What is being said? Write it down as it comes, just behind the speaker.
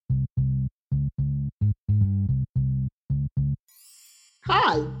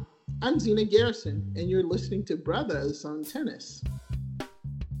Hi, I'm Zena Garrison, and you're listening to Brothers on Tennis.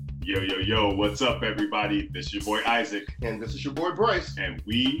 Yo, what's up, everybody? This is your boy Isaac. And this is your boy Bryce. And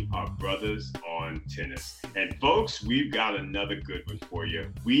we are Brothers on Tennis. And folks, we've got another good one for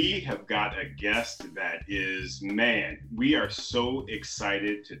you. We have got a guest that is, man, we are so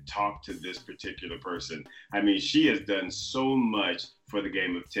excited to talk to this particular person. I mean, she has done so much for the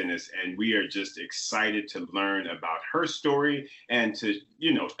game of tennis, and we are just excited to learn about her story and to,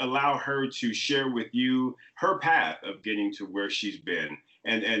 allow her to share with you her path of getting to where she's been.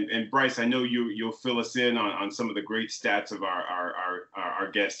 And Bryce, I know you'll fill us in on some of the great stats of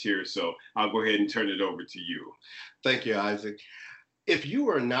our guest here, so I'll go ahead and turn it over to you. Thank you, Isaac. If you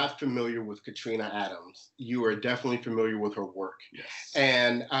are not familiar with Katrina Adams, you are definitely familiar with her work. Yes.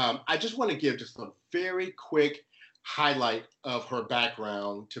 And I just want to give just a very quick highlight of her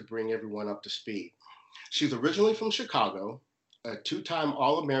background to bring everyone up to speed. She's originally from Chicago, a two-time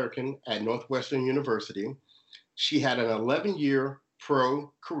All-American at Northwestern University. She had an 11-year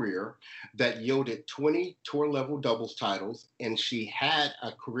pro career that yielded 20 tour-level doubles titles, and she had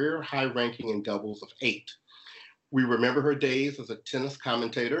a career high ranking in doubles of 8. We remember her days as a tennis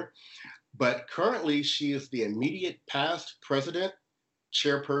commentator, but currently she is the immediate past president,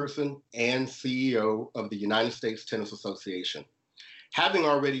 chairperson, and CEO of the United States Tennis Association, having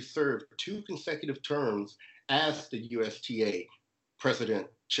already served 2 consecutive terms as the USTA president,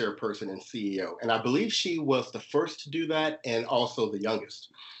 chairperson, and CEO. And I believe she was the first to do that and also the youngest.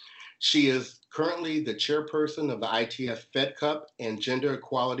 She is currently the chairperson of the ITF Fed Cup and Gender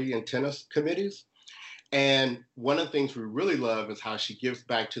Equality in Tennis committees. And one of the things we really love is how she gives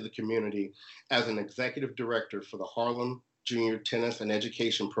back to the community as an executive director for the Harlem Junior Tennis and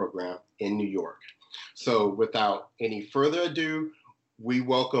Education Program in New York. So without any further ado, we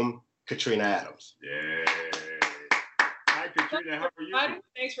welcome Katrina Adams. Yay. Hi, Katrina. How are you?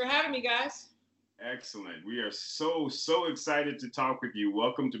 Thanks for having me, guys. Excellent. We are so excited to talk with you.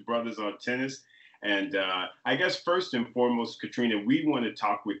 Welcome to Brothers on Tennis. And I guess first and foremost, Katrina, we want to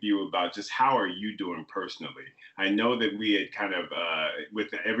talk with you about just how are you doing personally? I know that we had kind of,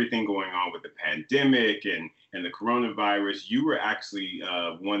 with everything going on with the pandemic and the coronavirus, you were actually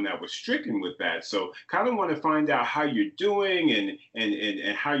one that was stricken with that. So kind of want to find out how you're doing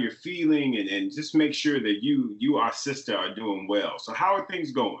and how you're feeling and just make sure that you, our sister, are doing well. So how are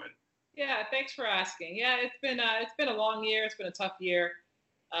things going? Yeah, thanks for asking. Yeah, it's been a long year. It's been a tough year.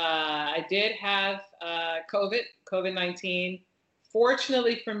 I did have COVID-19.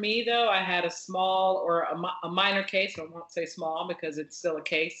 Fortunately for me, though, I had a small or a minor case. I won't say small because it's still a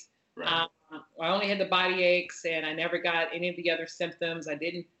case. Right. I only had the body aches, and I never got any of the other symptoms. I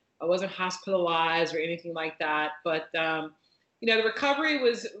wasn't hospitalized or anything like that. But the recovery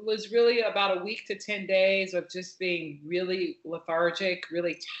was really about a week to 10 days of just being really lethargic,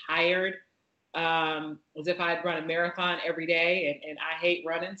 really tired. As if I'd run a marathon every day, and I hate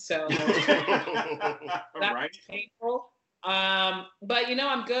running, so that right. was painful. But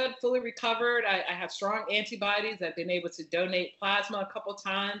I'm good, fully recovered. I have strong antibodies. I've been able to donate plasma a couple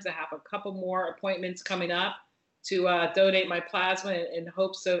times. I have a couple more appointments coming up to donate my plasma in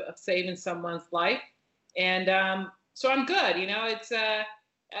hopes of saving someone's life. And so I'm good. It's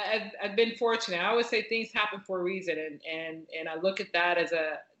I've been fortunate. I always say things happen for a reason, and I look at that as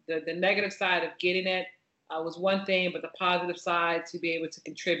the negative side of getting it was one thing, but the positive side to be able to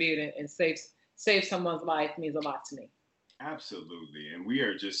contribute and save someone's life means a lot to me. Absolutely. And we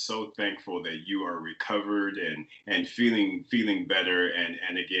are just so thankful that you are recovered and feeling better.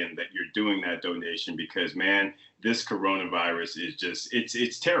 And again, that you're doing that donation because, man, this coronavirus is just,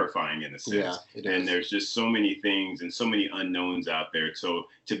 it's terrifying in a sense. Yeah, it is. And there's just so many things and so many unknowns out there. So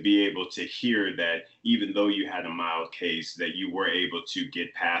to be able to hear that even though you had a mild case, that you were able to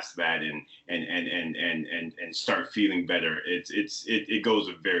get past that and start feeling better, it goes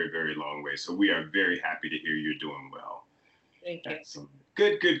a very, very long way. So we are very happy to hear you're doing well. Thank you. Excellent.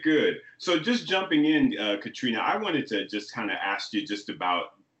 Good. So just jumping in, Katrina, I wanted to just kind of ask you just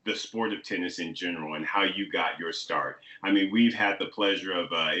about the sport of tennis in general and how you got your start. I mean, we've had the pleasure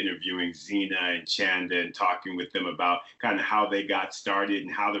of interviewing Zena and Chanda and talking with them about kind of how they got started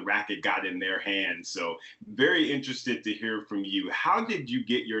and how the racket got in their hands. So very interested to hear from you. How did you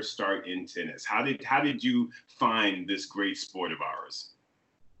get your start in tennis? How did you find this great sport of ours?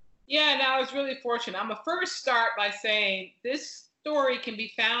 Yeah, no, I was really fortunate. I'm gonna first start by saying this story can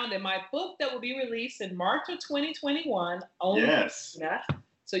be found in my book that will be released in March of 2021. Yes.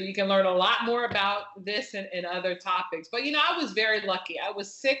 So you can learn a lot more about this and other topics. But, I was very lucky. I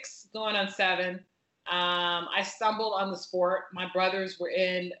was 6 going on 7. I stumbled on the sport. My brothers were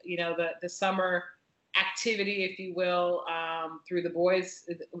in, the summer activity, if you will, through the boys.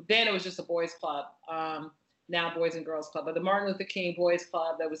 Then it was just a boys club. Now Boys and Girls Club, but the Martin Luther King Boys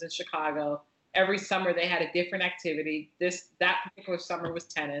Club that was in Chicago. Every summer they had a different activity. That particular summer was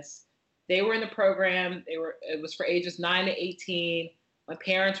tennis. They were in the program. It was for ages 9 to 18. My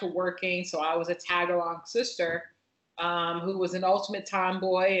parents were working, so I was a tag-along sister who was an ultimate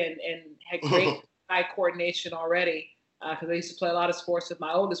tomboy and had great eye coordination already because I used to play a lot of sports with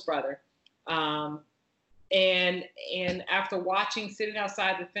my oldest brother. And after sitting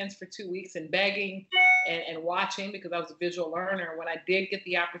outside the fence for 2 weeks and begging and watching, because I was a visual learner, when I did get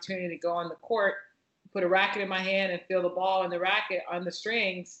the opportunity to go on the court, put a racket in my hand and feel the ball and the racket on the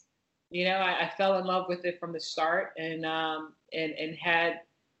strings, I fell in love with it from the start, and had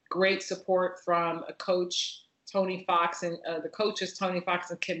great support from a coach, Tony Fox, and the coaches Tony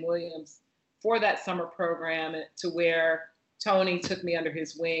Fox and Kim Williams for that summer program, to where Tony took me under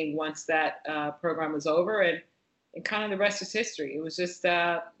his wing once that program was over, and kind of the rest is history. It was just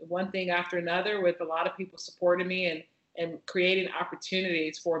one thing after another, with a lot of people supporting me and creating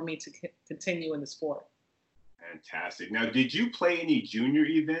opportunities for me to continue in the sport. Fantastic. Now, did you play any junior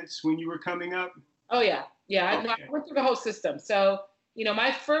events when you were coming up? Oh, yeah. Yeah, Okay. I went through the whole system. So,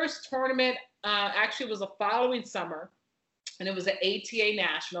 my first tournament actually was the following summer, and it was the ATA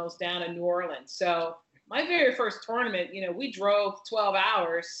Nationals down in New Orleans. So my very first tournament, we drove 12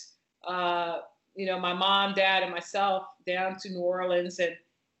 hours, my mom, dad, and myself down to New Orleans. And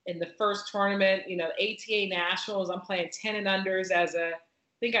in the first tournament, ATA Nationals, I'm playing 10 and unders I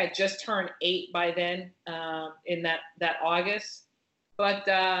think I just turned 8 by then in that August. But,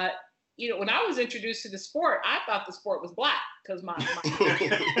 when I was introduced to the sport, I thought the sport was black because my program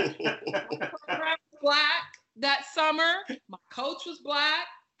was black that summer. My coach was black.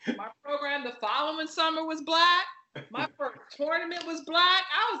 My program the following summer was black. My first tournament was black.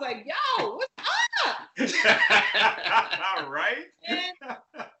 I was like, yo, what's up? All right.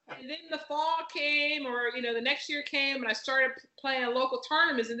 And then the fall came, or, the next year came, and I started playing local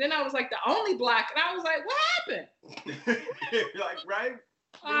tournaments. And then I was like the only black. And I was like, what happened? You're like, right?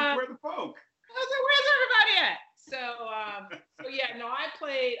 Where the folk? I was like, where's everybody at? So yeah, no, I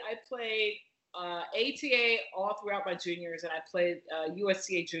played ATA all throughout my juniors, and I played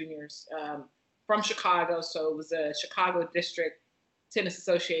USCA juniors from Chicago. So it was a Chicago District Tennis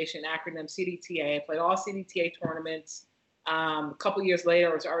Association, acronym CDTA. I played all CDTA tournaments. A couple years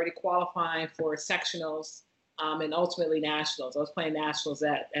later, I was already qualifying for sectionals and ultimately nationals. I was playing nationals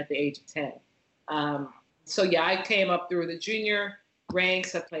at the age of 10. So yeah, I came up through the junior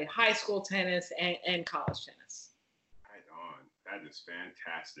ranks. I played high school tennis and college tennis. Right on. That is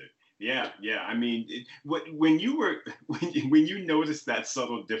fantastic. Yeah. I mean, when you noticed that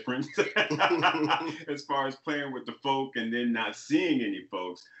subtle difference as far as playing with the folk and then not seeing any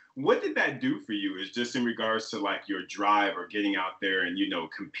folks, what did that do for you? Is just in regards to like your drive or getting out there and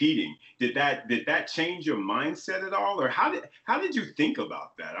competing? Did that change your mindset at all, or how did you think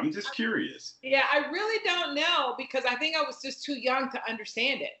about that? I'm just curious. Yeah, I really don't know, because I think I was just too young to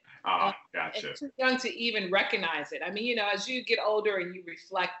understand it. Gotcha. And too young to even recognize it. I mean, as you get older and you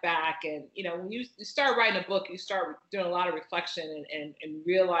reflect back, and when you start writing a book, you start doing a lot of reflection and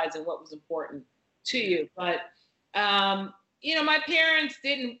realizing what was important to you. But my parents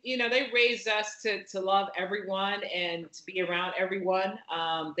didn't, they raised us to love everyone and to be around everyone.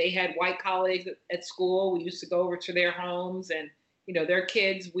 They had white colleagues at school. We used to go over to their homes, and, their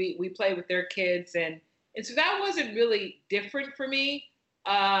kids, we played with their kids. And so that wasn't really different for me.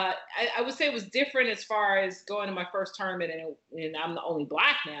 I would say it was different as far as going to my first tournament, and I'm the only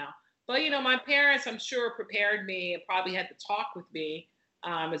black now. But, my parents, I'm sure, prepared me and probably had to talk with me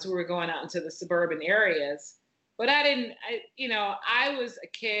as we were going out into the suburban areas. But I was a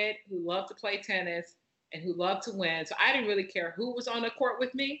kid who loved to play tennis and who loved to win. So I didn't really care who was on the court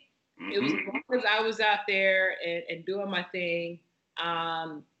with me. Mm-hmm. It was as long as I was out there and doing my thing.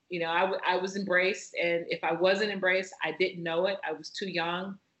 I was embraced. And if I wasn't embraced, I didn't know it. I was too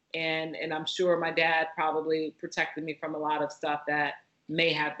young. And I'm sure my dad probably protected me from a lot of stuff that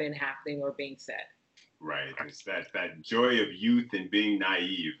may have been happening or being said. Right. It's that joy of youth and being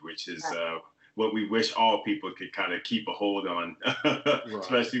naive, which is what we wish all people could kind of keep a hold on,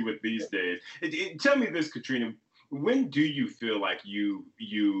 especially with these days. Tell me this, Katrina, when do you feel like you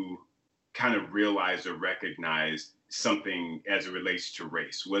kind of realized or recognized something as it relates to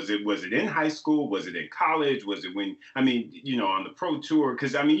race? Was it in high school? Was it in college? Was it when, on the pro tour?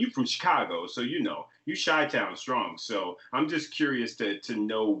 Because, you're from Chicago, so you Chi-Town strong. So I'm just curious to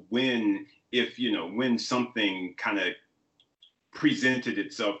know when something kind of presented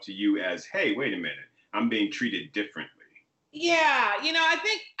itself to you as, hey, wait a minute, I'm being treated differently. Yeah, I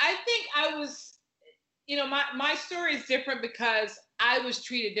think I was my story is different because I was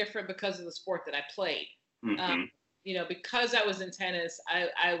treated different because of the sport that I played. Mm-hmm. Because I was in tennis,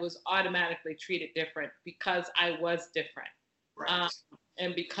 I was automatically treated different because I was different. Right.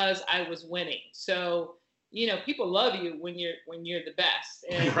 And because I was winning. So, people love you when you're the best.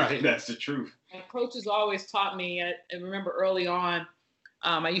 And right. That's the truth. my coaches always taught me, I remember early on,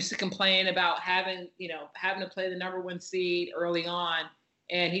 I used to complain about having to play the number one seed early on.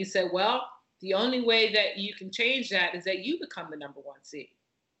 And he said, well, the only way that you can change that is that you become the number one seed.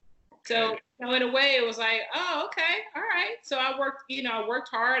 Okay. So, in a way, it was like, oh, okay, all right. So I worked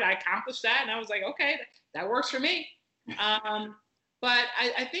hard. I accomplished that. And I was like, okay, that works for me. But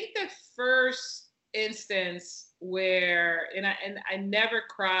I think the first instance where, and I never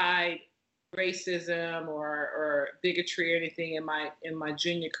cried racism or bigotry or anything in my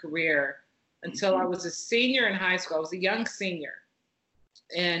junior career until I was a senior in high school. I was a young senior.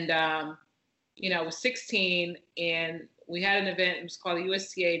 And, I was 16 and we had an event. It was called the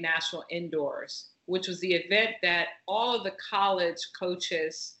USTA National Indoors, which was the event that all of the college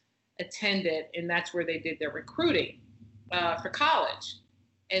coaches attended. And that's where they did their recruiting for college.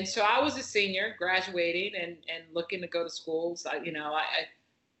 And so I was a senior graduating and looking to go to schools.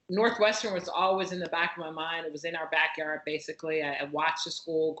 Northwestern was always in the back of my mind. It was in our backyard, basically. I watched the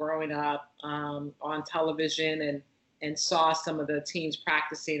school growing up on television and saw some of the teams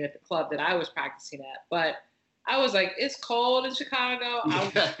practicing at the club that I was practicing at. But I was like, it's cold in Chicago.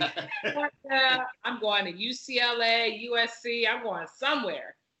 I'm going to UCLA, USC. I'm going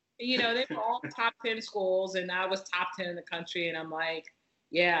somewhere. They were all top 10 schools, and I was top 10 in the country. And I'm like,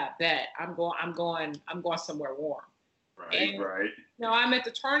 yeah, bet I'm going somewhere warm. Right, right. I'm at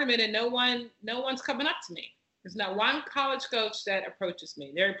the tournament, and no one's coming up to me. There's not one college coach that approaches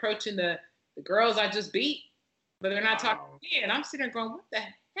me. They're approaching the girls I just beat, but they're not talking to me. And I'm sitting there going, what the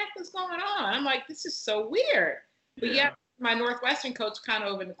heck is going on? I'm like, this is so weird. But yeah, my Northwestern coach kind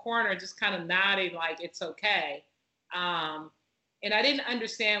of over in the corner, just kind of nodding like it's okay. And I didn't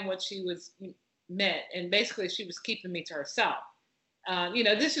understand what she was meant. And basically, she was keeping me to herself.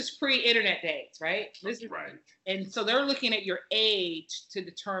 This is pre-internet days, right? This is right. And so they're looking at your age to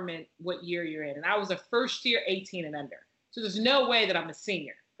determine what year you're in. And I was a first year 18 and under. So there's no way that I'm a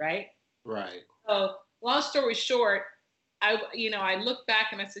senior, right? Right. So long story short, I look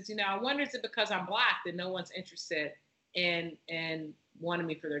back and I said, I wonder is it because I'm Black that no one's interested in wanting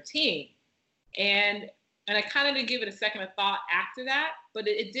me for their team? And I kind of didn't give it a second of thought after that, but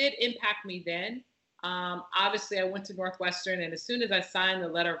it did impact me then. Obviously, I went to Northwestern, and as soon as I signed the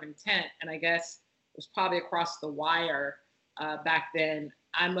letter of intent, and I guess it was probably across the wire back then,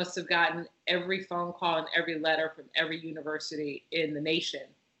 I must have gotten every phone call and every letter from every university in the nation.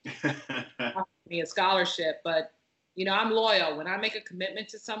 Offering me a scholarship, but I'm loyal. When I make a commitment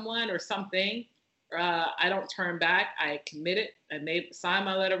to someone or something, I don't turn back. I committed. I signed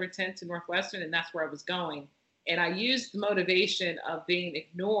my letter of intent to Northwestern, and that's where I was going. And I used the motivation of being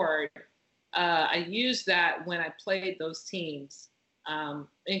ignored. I used that when I played those teams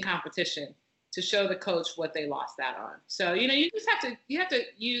in competition to show the coach what they lost out on. So you just have to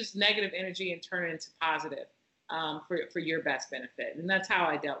use negative energy and turn it into positive for your best benefit, and that's how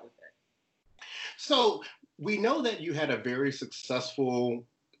I dealt with it. So we know that you had a very successful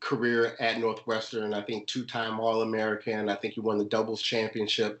career at Northwestern. I think 2-time All-American. I think you won the doubles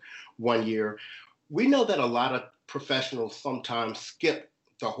championship one year. We know that a lot of professionals sometimes skip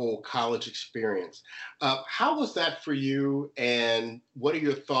the whole college experience. How was that for you, and what are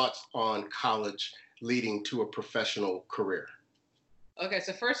your thoughts on college leading to a professional career? Okay,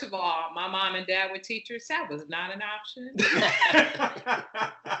 so first of all, my mom and dad were teachers. That was not an option.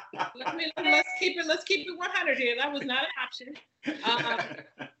 Let's keep it 100 here. That was not an option.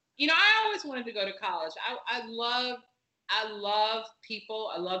 I always wanted to go to college. I love people.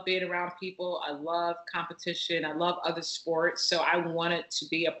 I love being around people. I love competition. I love other sports. So I wanted to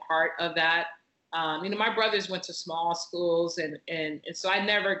be a part of that. My brothers went to small schools, and so I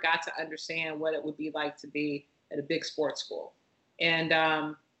never got to understand what it would be like to be at a big sports school. And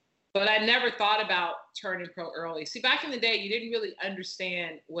but I never thought about turning pro early. See, back in the day, you didn't really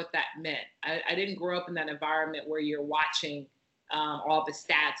understand what that meant. I didn't grow up in that environment where you're watching all the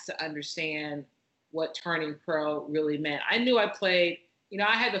stats to understand what turning pro really meant. I knew I played,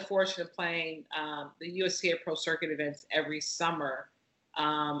 I had the fortune of playing the USTA Pro Circuit events every summer,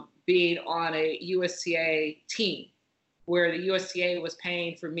 being on a USTA team where the USTA was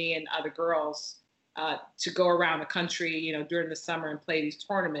paying for me and other girls to go around the country, during the summer and play these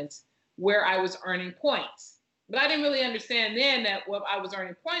tournaments where I was earning points. But I didn't really understand then that what I was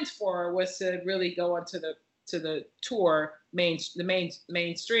earning points for was to really go onto the tour, the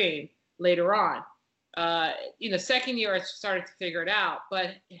mainstream later on. second year I started to figure it out.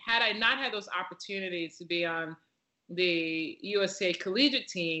 But had I not had those opportunities to be on the USA collegiate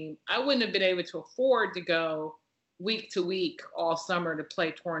team, I wouldn't have been able to afford to go week to week all summer to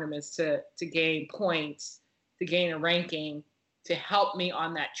play tournaments, to gain points, to gain a ranking, to help me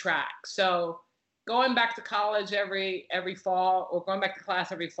on that track. So going back to college every fall, or going back to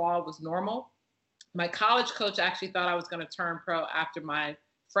class every fall, was normal. My college coach actually thought I was going to turn pro after my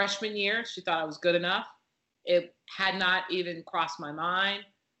freshman year. She thought I was good enough. It had not even crossed my mind.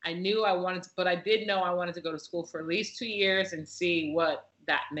 I knew I wanted to, but I did know I wanted to go to school for at least 2 years and see what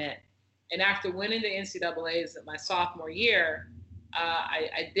that meant. And after winning the NCAAs at my sophomore year,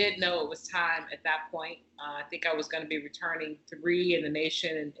 I did know it was time at that point. I think I was going to be returning 3 in the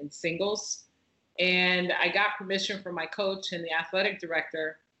nation in singles. And I got permission from my coach and the athletic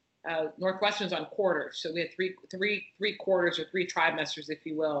director. Northwestern's on quarters. So we had three quarters, or 3 trimesters, if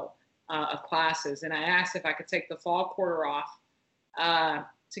you will, of classes. And I asked if I could take the fall quarter off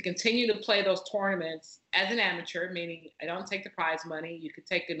to continue to play those tournaments as an amateur, meaning I don't take the prize money. You can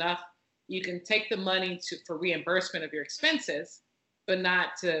take the money for reimbursement of your expenses, but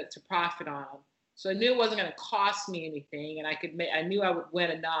not to profit on them. So I knew it wasn't going to cost me anything, and I knew I would win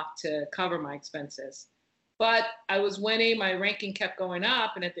enough to cover my expenses. But I was winning, my ranking kept going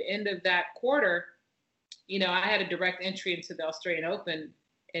up, and at the end of that quarter, I had a direct entry into the Australian Open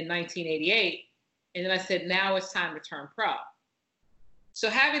in 1988, and then I said, now it's time to turn pro. So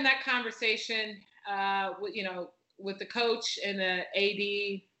having that conversation, with the coach and the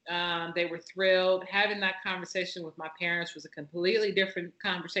AD, they were thrilled. Having that conversation with my parents was a completely different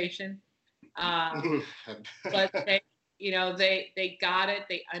conversation. But they got it.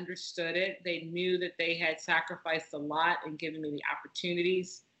 They understood it. They knew that they had sacrificed a lot and given me the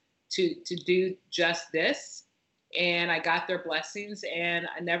opportunities to do just this. And I got their blessings, and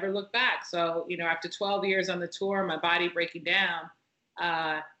I never looked back. So, after 12 years on the tour, my body breaking down,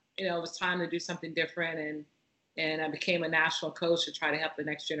 it was time to do something different. And I became a national coach to try to help the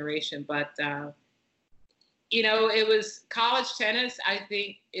next generation. But, it was college tennis, I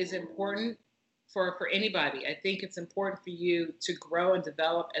think, is important for anybody. I think it's important for you to grow and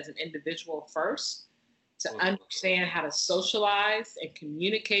develop as an individual first, to understand how to socialize and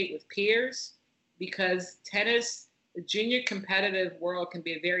communicate with peers, because tennis, the junior competitive world, can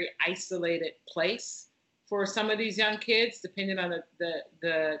be a very isolated place for some of these young kids, depending on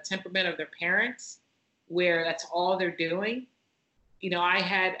the temperament of their parents, where that's all they're doing. I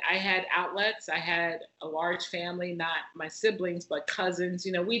had outlets. I had a large family, not my siblings, but cousins.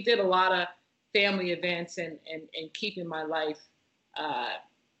 We did a lot of family events and keeping my life,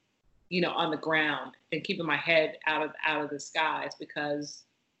 on the ground, and keeping my head out of the skies, because,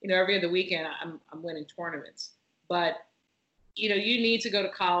 every other weekend I'm winning tournaments. But, you need to go to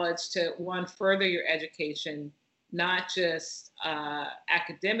college to, one, further your education, not just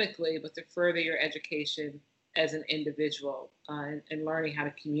academically, but to further your education as an individual, and learning how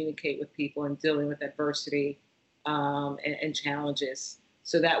to communicate with people and dealing with adversity and challenges,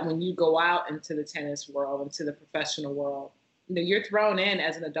 so that when you go out into the tennis world, into the professional world, you're thrown in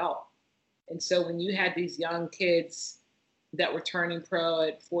as an adult. And so when you had these young kids that were turning pro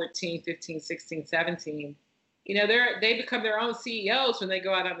at 14, 15, 16, 17, they become their own CEOs when they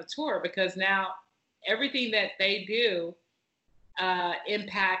go out on the tour, because now everything that they do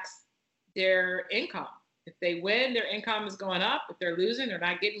impacts their income. If they win, their income is going up. If they're losing, they're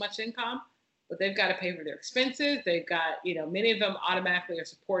not getting much income, but they've got to pay for their expenses. They've got, many of them automatically are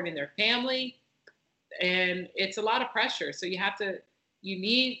supporting their family, and it's a lot of pressure. So you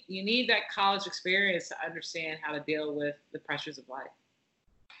need that college experience to understand how to deal with the pressures of life.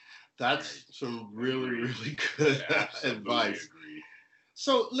 That's some really, really good advice. Agreed.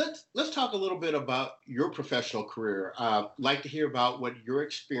 So let's talk a little bit about your professional career. I'd like to hear about what your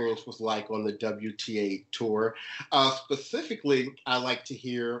experience was like on the WTA tour. Specifically, I'd like to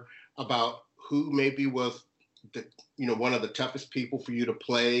hear about who maybe was one of the toughest people for you to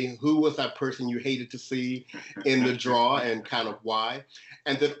play. Who was that person you hated to see in the draw, and kind of why?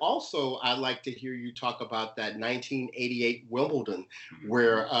 And then also, I'd like to hear you talk about that 1988 Wimbledon,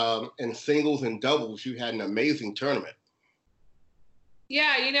 where in singles and doubles, you had an amazing tournament.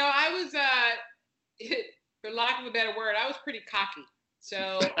 Yeah, I was, for lack of a better word, I was pretty cocky.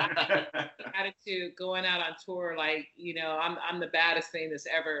 So I had attitude going out on tour, like, I'm the baddest thing that's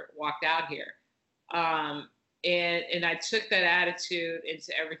ever walked out here. And I took that attitude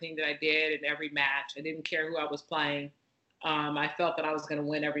into everything that I did in every match. I didn't care who I was playing. I felt that I was going to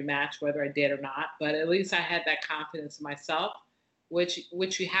win every match, whether I did or not. But at least I had that confidence in myself, which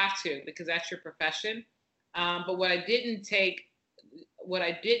you have to, because that's your profession. But what I didn't take what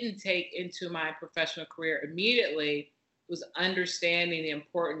I didn't take into my professional career immediately was understanding the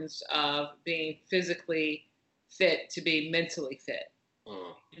importance of being physically fit to be mentally fit.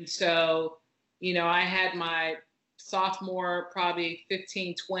 And so, I had my sophomore, probably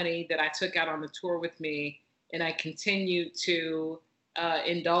 15, 20 that I took out on the tour with me, and I continued to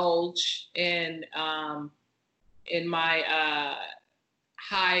indulge in my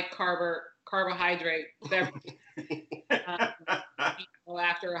high carbohydrate beverage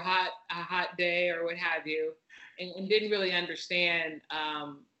after a hot day or what have you, and didn't really understand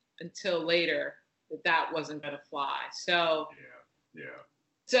until later that wasn't going to fly. So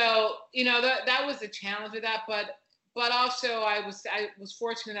So that was the challenge of that, but also I was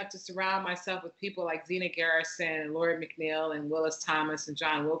fortunate enough to surround myself with people like Zina Garrison and Lori McNeil and Willis Thomas and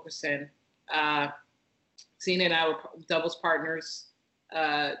John Wilkerson. Zina and I were doubles partners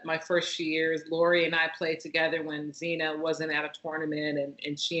my first few years. Lori and I played together when Zina wasn't at a tournament,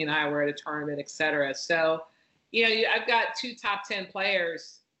 and she and I were at a tournament, et cetera. So, I've got 2 top 10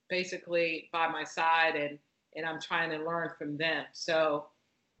 players basically by my side, and I'm trying to learn from them. So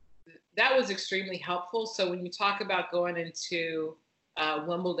that was extremely helpful. So when you talk about going into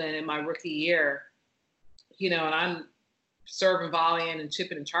Wimbledon in my rookie year, and I'm serving, volleying, and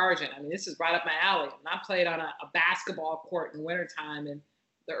chipping and charging. I mean, this is right up my alley. And I played on a basketball court in wintertime in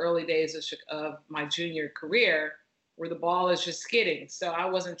the early days of my junior career, where the ball is just skidding. So I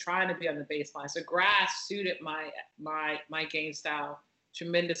wasn't trying to be on the baseline. So grass suited my game style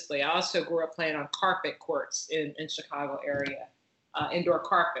tremendously. I also grew up playing on carpet courts in Chicago area, indoor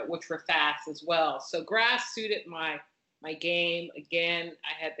carpet, which were fast as well. So grass suited my game. Again,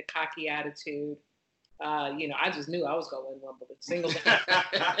 I had the cocky attitude. I just knew I was going to win Wimbledon singles.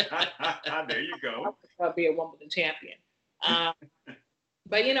 There you go. I'll be a Wimbledon champion.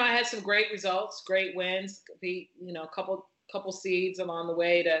 But I had some great results, great wins. Beat a couple seeds along the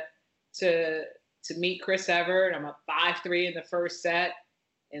way to meet Chris Evert. I'm up 5-3 in the first set,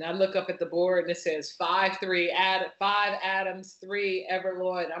 and I look up at the board and it says 5-3, 5 Adams, 3 Evert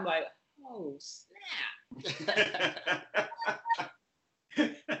Lloyd. I'm like, oh snap!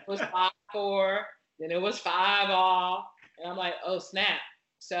 It was 5-4. Then it was 5-all, and I'm like, oh snap!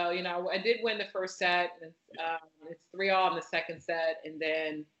 So I did win the first set. And, it's 3-all in the second set, and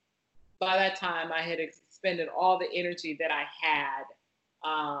then by that time I had expended all the energy that I had.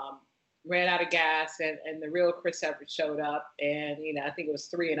 Ran out of gas, and the real Chris Evert showed up, and I think it was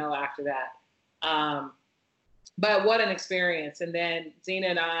 3-0 after that. But what an experience! And then Zina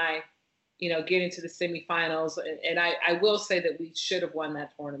and I, get into the semifinals, and I will say that we should have won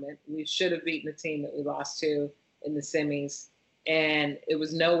that tournament. We should have beaten the team that we lost to in the semis, and it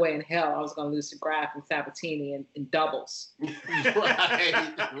was no way in hell I was going to lose to Graf and Sabatini in doubles.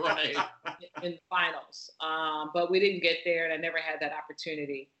 right. In the finals, but we didn't get there, and I never had that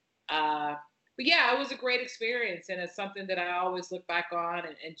opportunity. But yeah, it was a great experience, and it's something that I always look back on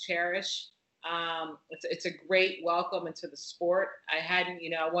and cherish. It's a great welcome into the sport. I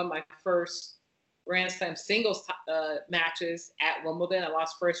won my first Grand Slam singles matches at Wimbledon. I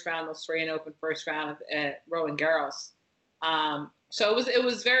lost first round Australian Open, first round at Roland Garros. So it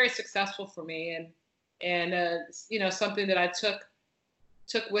was very successful for me, and something that I took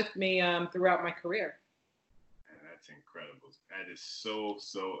with me throughout my career. That's incredible. That is so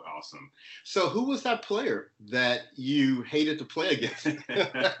awesome. So who was that player that you hated to play against?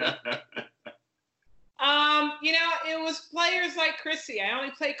 It was players like Chrissy. I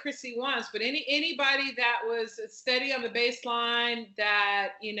only played Chrissy once, but anybody that was steady on the baseline,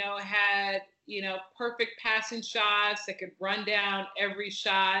 that had perfect passing shots, that could run down every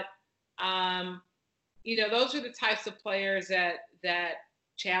shot. Those are the types of players that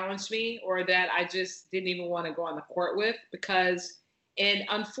challenged me, or that I just didn't even want to go on the court with, and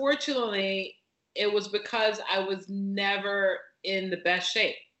unfortunately it was because I was never in the best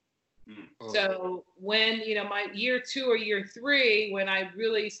shape. So when, my year 2 or year 3, when I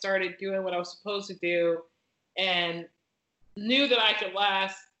really started doing what I was supposed to do and knew that I could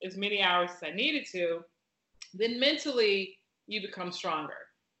last as many hours as I needed to, then mentally you become stronger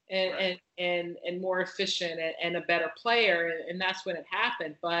and more efficient and a better player. And that's when it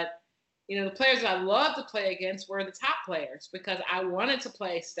happened. But, the players that I loved to play against were the top players, because I wanted to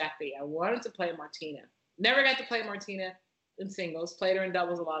play Steffi. I wanted to play Martina. Never got to play Martina in singles, played her in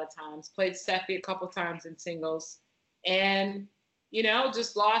doubles a lot of times, played Steffi a couple times in singles, and,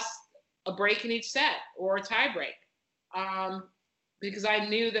 just lost a break in each set or a tie break, because I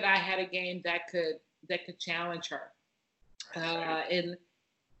knew that I had a game that could challenge her.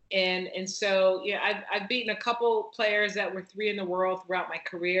 And so, I've beaten a couple players that were 3 in the world throughout my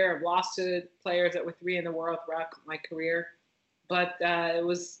career. I've lost to players that were 3 in the world throughout my career. but it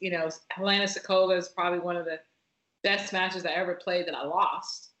was, Helena Sokova is probably one of the best matches I ever played that I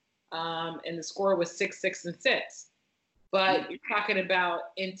lost. And the score was 6-6 and 6. But you're talking about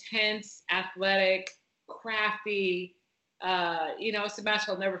intense, athletic, crafty. It's a match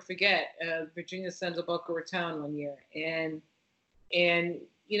I'll never forget. Virginia sends a Boca Raton one year, and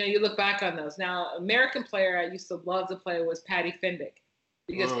you look back on those. Now, American player I used to love to play was Patty Fendick,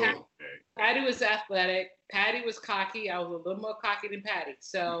 because Patty was athletic. Patty was cocky. I was a little more cocky than Patty.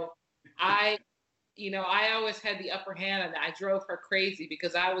 So I always had the upper hand on that. I drove her crazy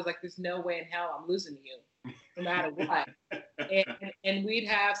because I was like, there's no way in hell I'm losing to you, no matter what. and we'd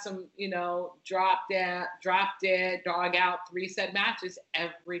have some, drop dead, dog out 3-set matches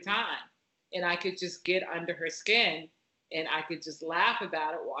every time. And I could just get under her skin and I could just laugh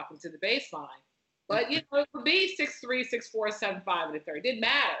about it walking to the baseline. But, it would be 6-3, 6-4, 7-5 in the third. It didn't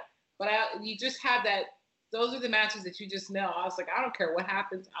matter. But you just have that. Those are the matches that you just know. I was like, I don't care what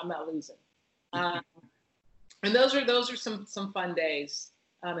happens. I'm not losing. And those are some fun days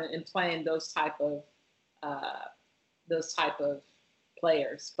in playing those type of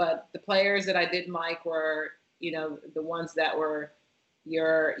players. But the players that I didn't like were, the ones that were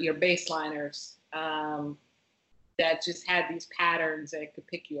your baseliners that just had these patterns that could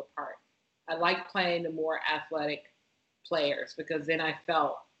pick you apart. I like playing the more athletic players because then I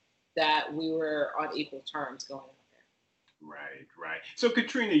felt that we were on equal terms going out there. Right. So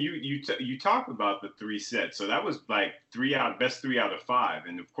Katrina, you talk about the 3 sets. So that was like best 3 out of 5,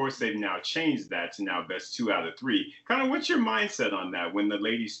 and of course they've now changed that to now best 2 out of 3. Kind of what's your mindset on that when the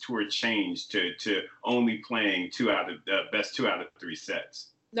ladies tour changed to only playing best 2 out of 3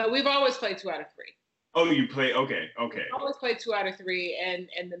 sets? No, we've always played 2 out of 3. Oh, you play? Okay. We always played 2 out of 3,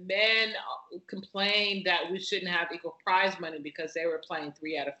 and the men complained that we shouldn't have equal prize money because they were playing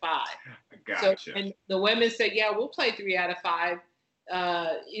 3 out of 5. Gotcha. So, and the women said, yeah, we'll play 3 out of 5.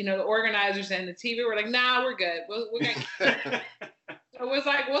 The organizers and the TV were like, nah, we're good. We're gonna. So it was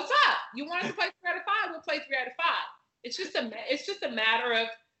like, what's up? You want us to play 3 out of 5? We'll play 3 out of 5. It's just a matter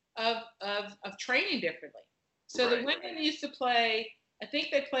of training differently. So the women used to play. I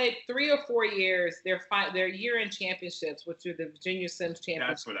think they played 3 or 4 years. Their year-end championships, which are the Virginia Sims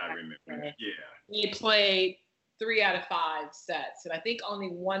Championships. That's what I remember. Yeah. They played 3 out of 5 sets, and I think only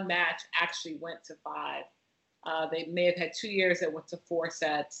one match actually went to 5. They may have had 2 years that went to 4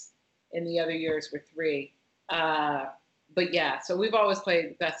 sets, and the other years were 3. But yeah, so we've always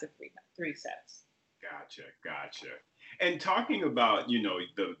played best of 3 sets. Gotcha. And talking about,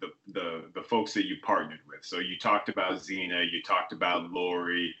 the folks that you partnered with. So you talked about Zina, you talked about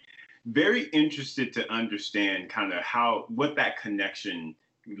Lori. Very interested to understand kind of what that connection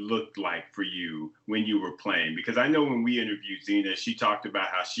looked like for you when you were playing. Because I know when we interviewed Zina, she talked about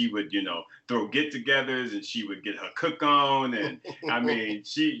how she would, throw get-togethers and she would get her cook on. And I mean,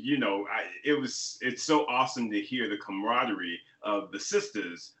 it's so awesome to hear the camaraderie of the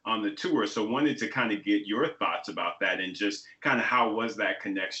sisters on the tour. So wanted to kind of get your thoughts about that and just kind of how was that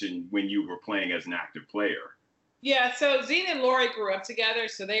connection when you were playing as an active player? Yeah, so Zina and Lori grew up together,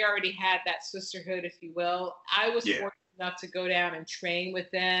 so they already had that sisterhood, if you will. I was fortunate enough to go down and train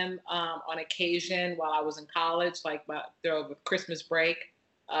with them on occasion while I was in college, like over Christmas break.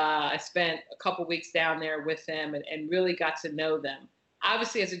 I spent a couple weeks down there with them and really got to know them.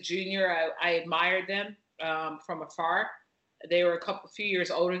 Obviously, as a junior, I admired them from afar. They were a few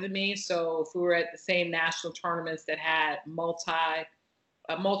years older than me, so if we were at the same national tournaments that had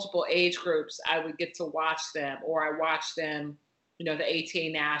multiple age groups, I would get to watch them, or I watched them, the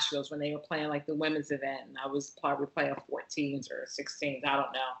ATA Nationals when they were playing like the women's event, and I was probably playing 14s or 16s, I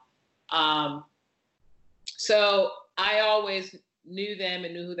don't know. So I always knew them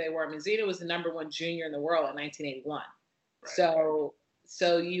and knew who they were. I mean, Zina was the #1 junior in the world in 1981. Right.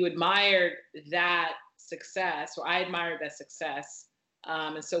 So you admired that success, or I admired that success.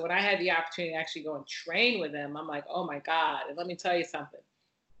 And so when I had the opportunity to actually go and train with them, I'm like, oh my God. And let me tell you something.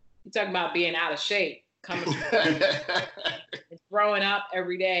 You're talking about being out of shape, coming and throwing up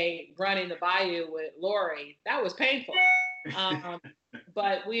every day, running the bayou with Lori. That was painful.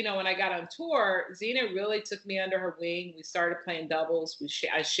 But when I got on tour, Zina really took me under her wing. We started playing doubles.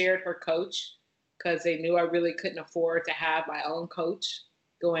 I shared her coach because they knew I really couldn't afford to have my own coach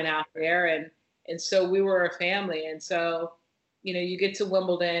going out there. And so we were a family. And so, you get to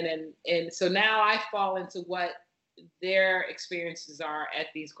Wimbledon. And so now I fall into what their experiences are at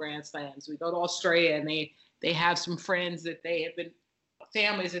these Grand Slams. We go to Australia and they have some friends that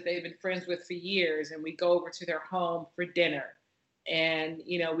families that they've been friends with for years. And we go over to their home for dinner. And,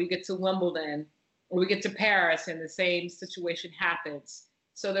 we get to Wimbledon or we get to Paris and the same situation happens.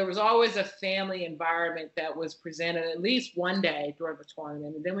 So there was always a family environment that was presented at least one day during the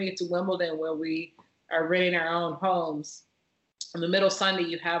tournament. And then we get to Wimbledon where we are renting our own homes. On the middle Sunday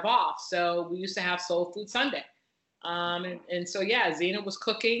you have off. So we used to have Soul Food Sunday. And so, yeah, Zena was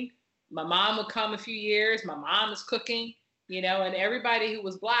cooking. My mom would come a few years. My mom was cooking, you know, and everybody who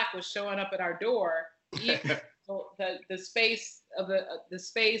was Black was showing up at our door. The space of the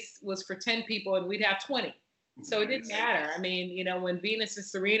space was for 10 people and we'd have 20. So it didn't matter. I mean, you know, when Venus and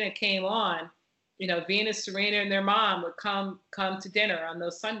Serena came on, you know, Venus, Serena, and their mom would come to dinner on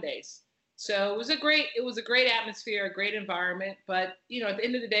those Sundays. So it was a great atmosphere, a great environment. But, you know, at the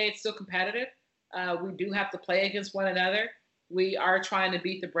end of the day, it's still competitive. We do have to play against one another. We are trying to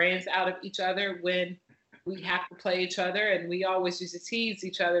beat the brains out of each other when we have to play each other. And we always used to tease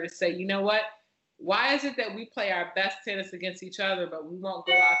each other to say, you know what? Why is it that we play our best tennis against each other, but we won't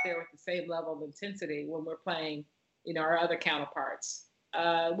go out there with the same level of intensity when we're playing, you know, our other counterparts?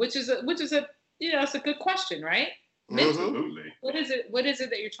 Which is a you know, it's a good question, right? Absolutely. What is it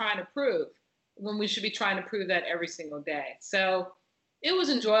that you're trying to prove when we should be trying to prove that every single day? So it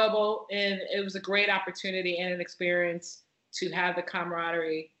was enjoyable, and it was a great opportunity and an experience to have the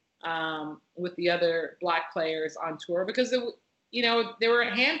camaraderie with the other Black players on tour, because you know, there were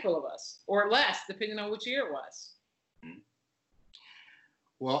a handful of us or less, depending on which year it was.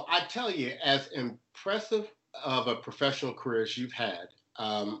 Well, I tell you, as impressive of a professional career as you've had,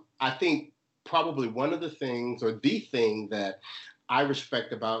 I think probably one of the things, or the thing that I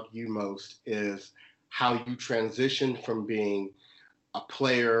respect about you most, is how you transition from being a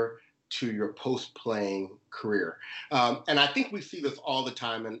player to your post-playing career. And I think we see this all the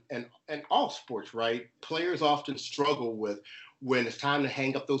time in all sports, right? Players often struggle with, when it's time to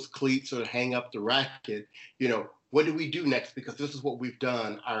hang up those cleats or hang up the racket, you know, what do we do next? Because this is what we've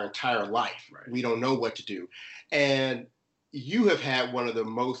done our entire life. Right. We don't know what to do. And you have had one of the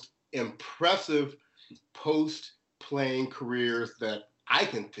most impressive post-playing careers that I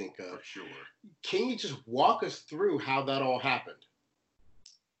can think of. For sure. Can you just walk us through how that all happened?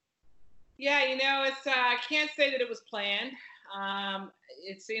 Yeah, you know, I can't say that it was planned.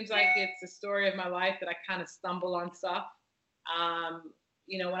 It seems like it's the story of my life that I kind of stumble on stuff.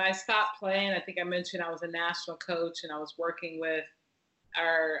 You know, when I stopped playing, I think I mentioned I was a national coach and I was working with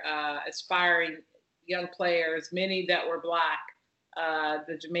our aspiring young players, many that were Black,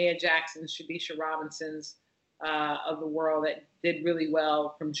 the Jamea Jacksons, Shabisha Robinsons of the world that did really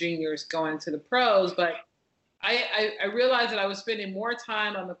well from juniors going to the pros. But I realized that I was spending more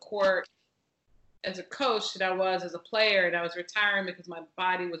time on the court as a coach than I was as a player, and I was retiring because my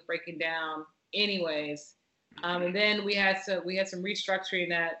body was breaking down anyways. And then we had some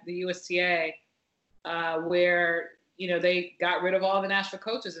restructuring at the USTA where, you know, they got rid of all the national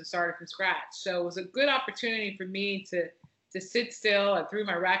coaches and started from scratch. So it was a good opportunity for me to sit still. I threw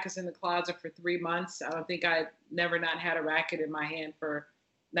my rackets in the closet for 3 months. I don't think I've never not had a racket in my hand for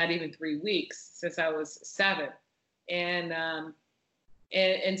not even 3 weeks since I was 7. And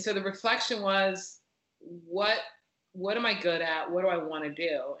so the reflection was, what am I good at? What do I want to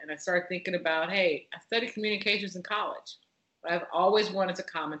do? And I started thinking about, hey, I studied communications in college. I've always wanted to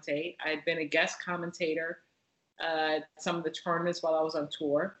commentate. I had been a guest commentator at some of the tournaments while I was on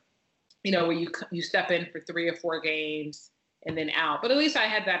tour, you know, where you step in for 3 or 4 games and then out. But at least I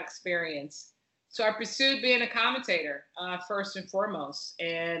had that experience. So I pursued being a commentator first and foremost,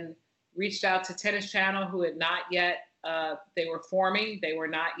 and reached out to Tennis Channel, who had not yet, they were forming. They were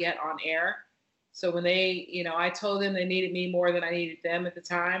not yet on air. So when they, you know, I told them they needed me more than I needed them at the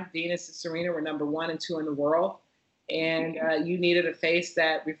time. Venus and Serena were number 1 and 2 in the world. And you needed a face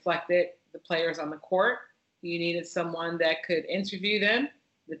that reflected the players on the court. You needed someone that could interview them,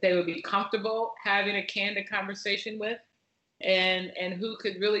 that they would be comfortable having a candid conversation with, and who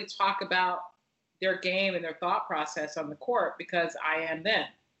could really talk about their game and their thought process on the court, because I am them.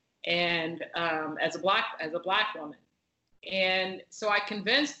 And as a black woman. And so I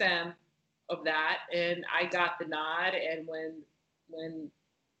convinced them of that, and I got the nod. And when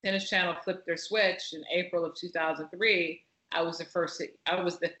Tennis Channel flipped their switch in April of 2003, I was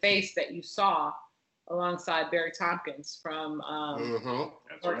the face that you saw alongside Barry Tompkins from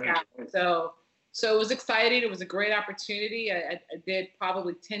Right. So it was exciting. It was a great opportunity. I did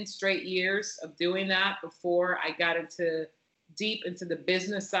probably 10 straight years of doing that before I got deep into the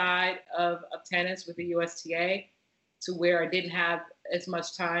business side of tennis with the USTA, to where I didn't have as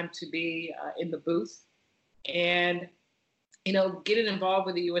much time to be in the booth. And, you know, getting involved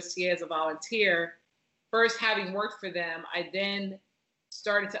with the USTA as a volunteer, first having worked for them, I then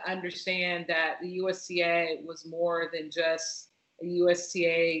started to understand that the USTA was more than just a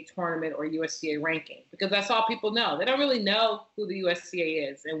USTA tournament or USTA ranking, because that's all people know. They don't really know who the USTA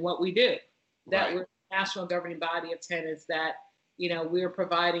is and what we do. That Right. we're a national governing body of tennis, that, we're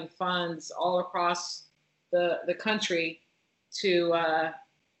providing funds all across the country to,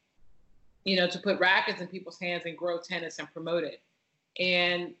 to put rackets in people's hands and grow tennis and promote it.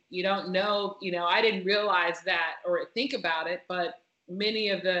 And you don't know, I didn't realize that or think about it, but many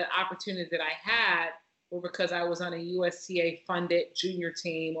of the opportunities that I had were because I was on a USTA funded junior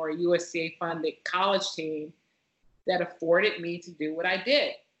team or a USTA funded college team that afforded me to do what I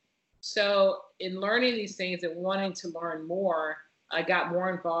did. So in learning these things and wanting to learn more, I got more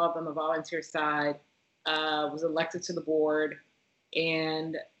involved on the volunteer side, was elected to the board,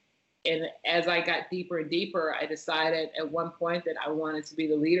 and as I got deeper and deeper, I decided at one point that I wanted to be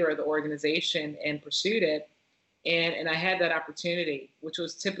the leader of the organization and pursued it. And I had that opportunity, which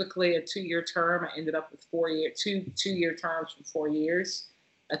was typically a 2-year term. I ended up with 2-year terms for 4 years.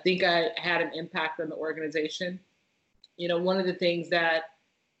 I think I had an impact on the organization. One of the things that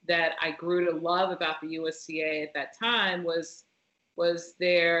I grew to love about the USTA at that time was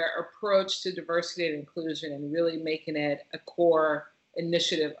their approach to diversity and inclusion, and really making it a core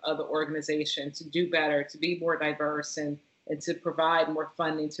initiative of the organization to do better, to be more diverse, and to provide more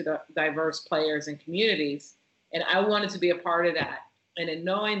funding to the diverse players and communities. And I wanted to be a part of that. And in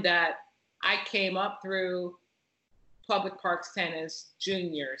knowing that I came up through public parks tennis,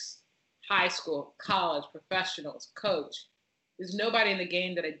 juniors, high school, college, professionals, coach, there's nobody in the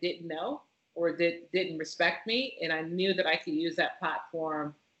game that I didn't know or didn't respect me. And I knew that I could use that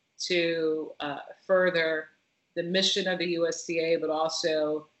platform to further the mission of the USTA, but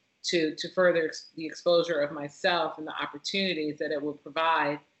also to further the exposure of myself and the opportunities that it will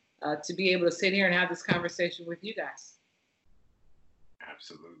provide to be able to sit here and have this conversation with you guys.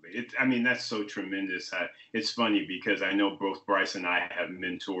 Absolutely. That's so tremendous. It's funny because I know both Bryce and I have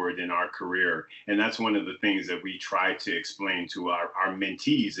mentored in our career. And that's one of the things that we try to explain to our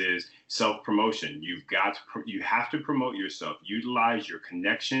mentees is self-promotion. You have to promote yourself, utilize your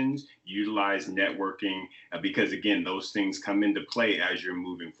connections, utilize networking, because again, those things come into play as you're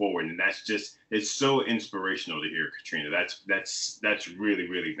moving forward. And it's so inspirational to hear, Katrina. That's really,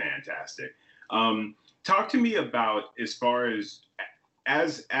 really fantastic. Talk to me about, as far as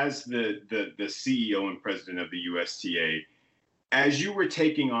the CEO and president of the USTA, as you were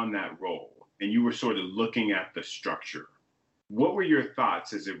taking on that role and you were sort of looking at the structure, what were your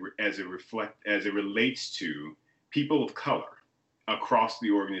thoughts as it relates to people of color across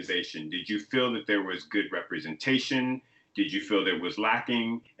the organization? Did you feel that there was good representation? Did you feel there was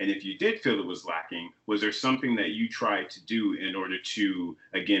lacking? And if you did feel it was lacking, was there something that you tried to do in order to,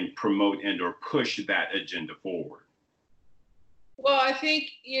 again, promote and or push that agenda forward? Well, I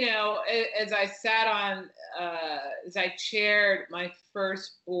think, as I as I chaired my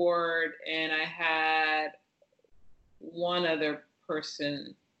first board, and I had one other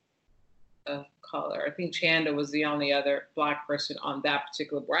person of color. I think Chanda was the only other Black person on that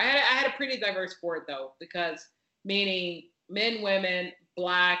particular board. I had a pretty diverse board, though, because meaning men, women,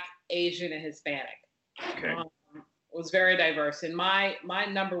 Black, Asian, and Hispanic. Okay. Was very diverse. And my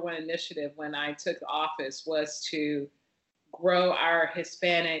number one initiative when I took office was to grow our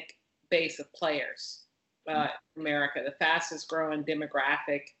Hispanic base of players in America, the fastest growing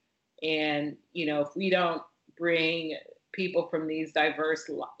demographic. And, if we don't bring people from these diverse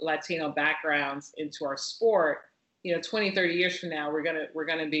Latino backgrounds into our sport, 20, 30 years from now, we're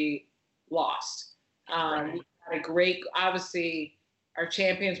gonna be lost. Right. We had a great, obviously, our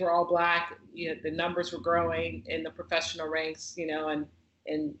champions were all Black. The numbers were growing in the professional ranks,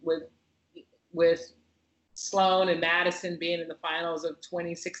 and with Sloan and Madison being in the finals of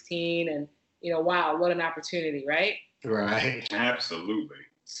 2016, and wow, what an opportunity, right? Right. Absolutely.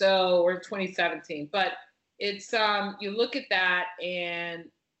 So we're 2017, but it's you look at that and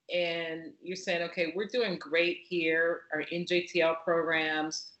you're saying, okay, we're doing great here. Our NJTL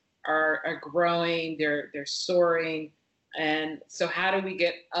programs are growing, they're soaring, and so how do we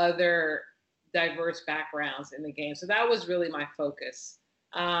get other diverse backgrounds in the game? So that was really my focus.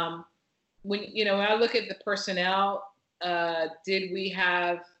 When I look at the personnel, did we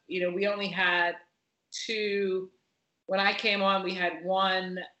have, we only had 2. When I came on, we had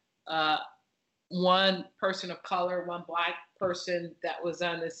one person of color, one Black person that was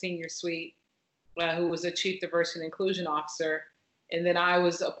on the senior suite, who was a chief diversity and inclusion officer. And then I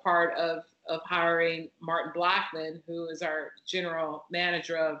was a part of hiring Martin Blackman, who is our general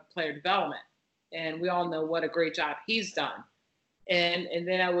manager of player development. And we all know what a great job he's done. And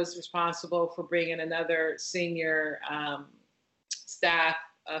then I was responsible for bringing another senior staff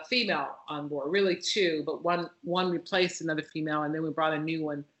a female on board, really two, but one replaced another female, and then we brought a new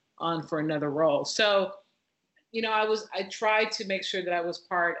one on for another role. So, I tried to make sure that I was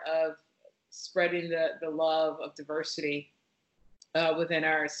part of spreading the love of diversity within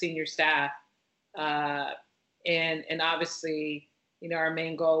our senior staff. And obviously, our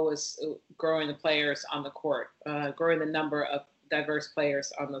main goal was growing the players on the court, growing the number of diverse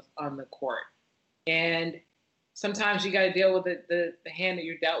players on the court. And sometimes you got to deal with the hand that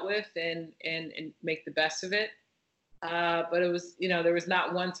you're dealt with and make the best of it. But it was, there was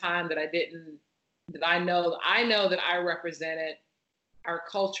not one time that I know that I represented our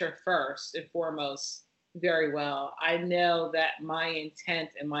culture first and foremost very well. I know that my intent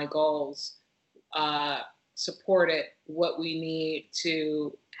and my goals supported what we need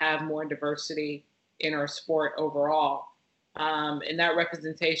to have more diversity in our sport overall. And that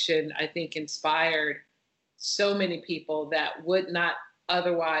representation, I think, inspired so many people that would not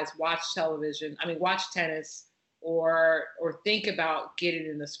otherwise watch tennis or think about getting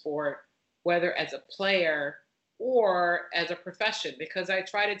in the sport, whether as a player or as a profession. Because I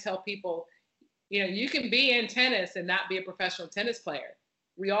try to tell people, you can be in tennis and not be a professional tennis player.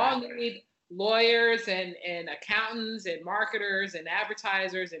 We all need lawyers and accountants and marketers and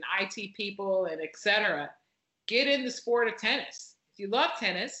advertisers and IT people and et cetera. Get in the sport of tennis. If you love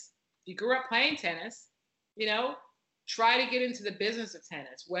tennis, if you grew up playing tennis, try to get into the business of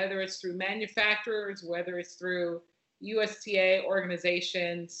tennis, whether it's through manufacturers, whether it's through USTA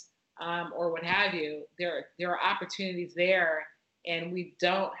organizations, or what have you. There are opportunities there, and we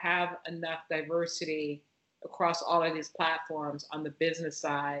don't have enough diversity across all of these platforms on the business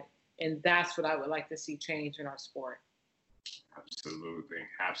side, and that's what I would like to see change in our sport.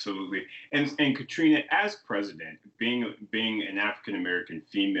 Absolutely. And Katrina, as president, being an African American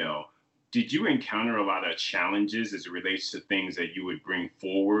female, did you encounter a lot of challenges as it relates to things that you would bring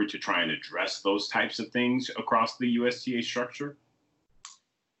forward to try and address those types of things across the USTA structure?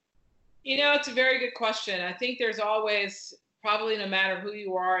 It's a very good question. I think there's always, probably no matter who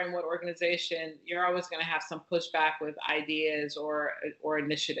you are and what organization, you're always going to have some pushback with ideas or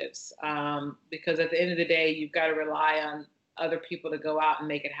initiatives. Because at the end of the day, you've got to rely on other people to go out and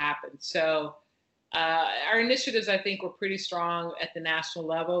make it happen. So our initiatives, I think, were pretty strong at the national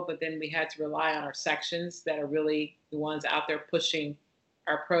level, but then we had to rely on our sections that are really the ones out there pushing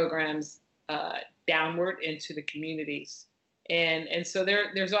our programs downward into the communities. And so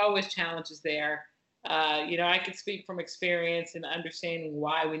there's always challenges there. I could speak from experience and understanding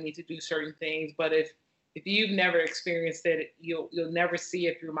why we need to do certain things, but if you've never experienced it, you'll never see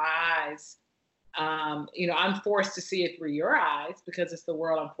it through my eyes. I'm forced to see it through your eyes because it's the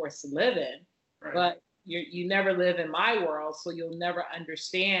world I'm forced to live in. Right. But you never live in my world, so you'll never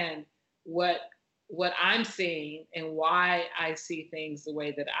understand what I'm seeing and why I see things the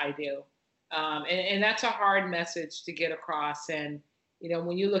way that I do. And that's a hard message to get across. And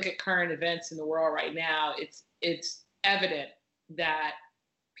when you look at current events in the world right now, it's evident that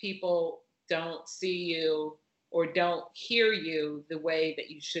people don't see you or don't hear you the way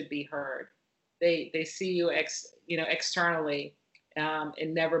that you should be heard. They see you externally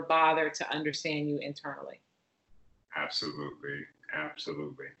and never bother to understand you internally. Absolutely.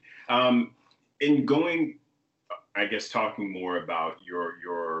 In going, I guess, talking more about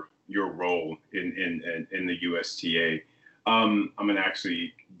your role in the USTA, I'm going to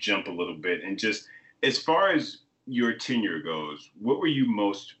actually jump a little bit and just, as far as your tenure goes, what were you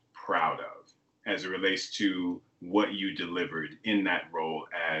most proud of as it relates to what you delivered in that role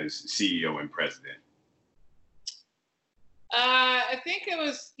as CEO and president? I think it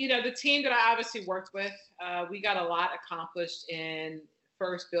was, the team that I obviously worked with, we got a lot accomplished in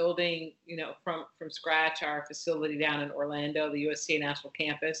first building, from scratch, our facility down in Orlando, the USTA National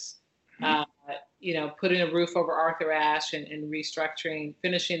Campus. Putting a roof over Arthur Ashe and restructuring,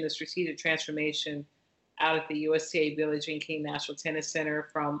 finishing the strategic transformation out at the USTA Billie Jean King National Tennis Center,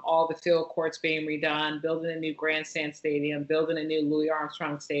 from all the field courts being redone, building a new grandstand stadium, building a new Louis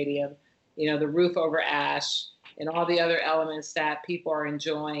Armstrong Stadium, the roof over Ashe, and all the other elements that people are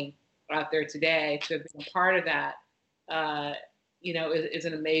enjoying out there today. To have been a part of that, is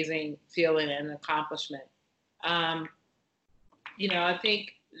an amazing feeling and accomplishment. I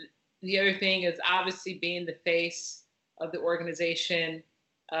think the other thing is obviously being the face of the organization,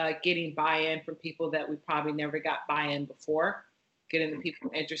 getting buy-in from people that we probably never got buy-in before, getting the people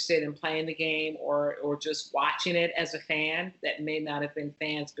interested in playing the game or just watching it as a fan that may not have been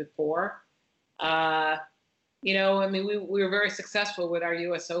fans before. We were very successful with our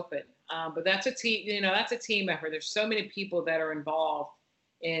U.S. Open, but that's a team. That's a team effort. There's so many people that are involved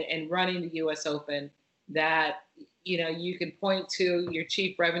in running the U.S. Open that you can point to your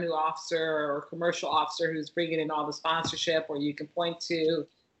chief revenue officer or commercial officer who's bringing in all the sponsorship, or you can point to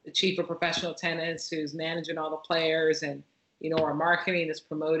the chief of professional tennis who's managing all the players, and our marketing is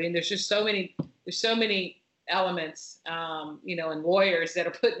promoting. There's so many elements, and lawyers that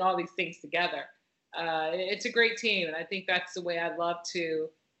are putting all these things together. It's a great team, and I think that's the way I'd love to,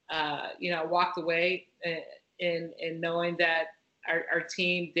 walked away in knowing that our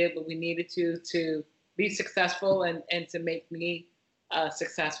team did what we needed to be successful and to make me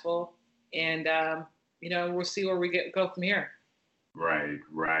successful. And, we'll see where we go from here. Right.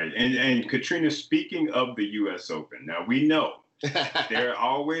 And Katrina, speaking of the U.S. Open, now we know there are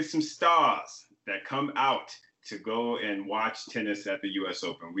always some stars that come out to go and watch tennis at the U.S.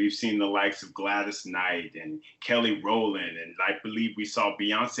 Open. We've seen the likes of Gladys Knight and Kelly Rowland, and I believe we saw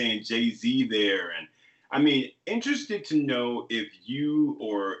Beyonce and Jay-Z there. And I mean, interested to know if you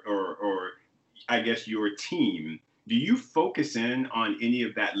or I guess your team, do you focus in on any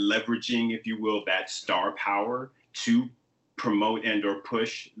of that leveraging, if you will, that star power to promote and or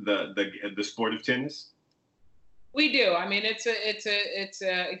push the sport of tennis? We do. I mean,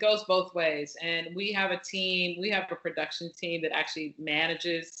 it goes both ways. And we have a production team that actually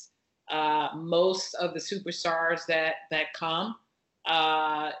manages most of the superstars that come.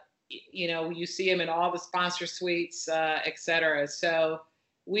 You see them in all the sponsor suites, et cetera. So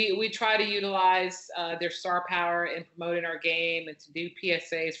we try to utilize their star power in promoting our game and to do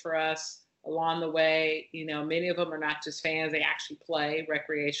PSAs for us along the way. Many of them are not just fans, they actually play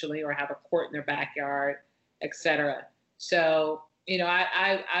recreationally or have a court in their backyard, et cetera. So,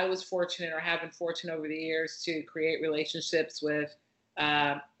 I was fortunate, or have been fortunate over the years, to create relationships with,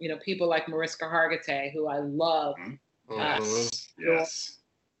 people like Mariska Hargitay, who I love. Yes.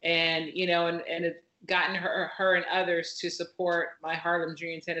 And, and it's gotten her and others to support my Harlem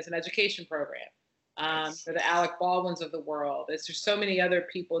Junior Tennis and Education Program. For the Alec Baldwins of the world. There's just so many other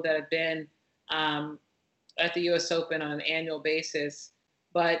people that have been at the U.S. Open on an annual basis.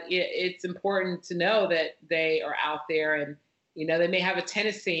 But it's important to know that they are out there, and they may have a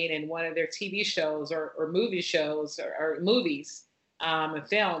tennis scene in one of their TV shows or movie shows or movies and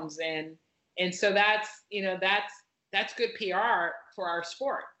films, and so that's good PR for our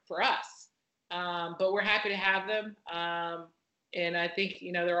sport, for us. But we're happy to have them, and I think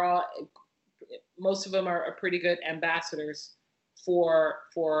they're all. Most of them are pretty good ambassadors for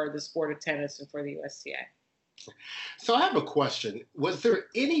the sport of tennis and for the USTA. So I have a question. Was there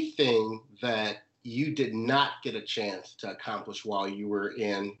anything that you did not get a chance to accomplish while you were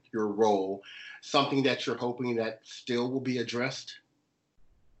in your role, something that you're hoping that still will be addressed?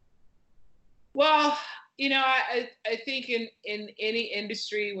 Well, I think in any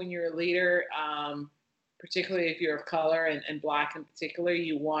industry, when you're a leader, particularly if you're of color and Black in particular,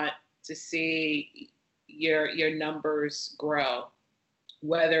 you want to see your numbers grow,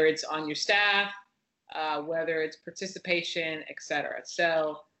 whether it's on your staff, whether it's participation, et cetera.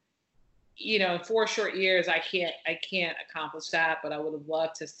 So, in 4 short years, I can't accomplish that, but I would have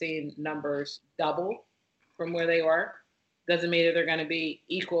loved to see numbers double from where they were. Doesn't mean that they're going to be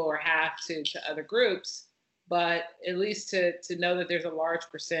equal or half to other groups, but at least to know that there's a large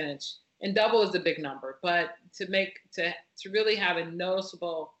percentage. And double is a big number, but to really have a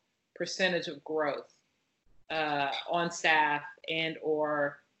noticeable percentage of growth on staff and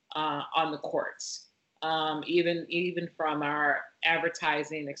or on the courts, even from our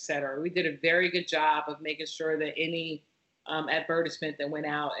advertising, et cetera. We did a very good job of making sure that any advertisement that went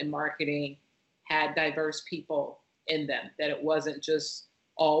out in marketing had diverse people in them, that it wasn't just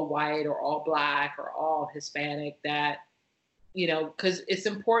all white or all Black or all Hispanic, that, because it's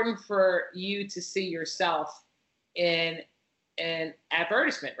important for you to see yourself in an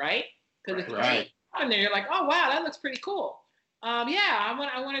advertisement, right? Because if you're on there, you're like, oh, wow, that looks pretty cool. I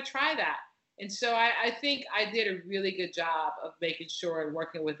want to try that. And so I think I did a really good job of making sure, and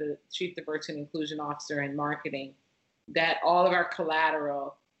working with the Chief Diversity and Inclusion Officer in marketing, that all of our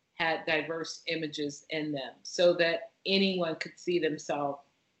collateral had diverse images in them so that anyone could see themselves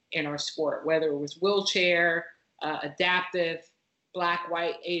in our sport, whether it was wheelchair, adaptive, Black,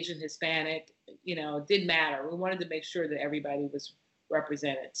 white, Asian, Hispanic, it didn't matter. We wanted to make sure that everybody was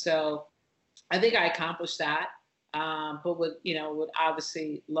represented. So I think I accomplished that, but would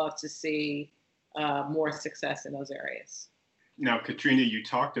obviously love to see more success in those areas. Now, Katrina, you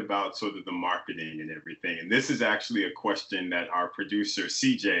talked about sort of the marketing and everything, and this is actually a question that our producer,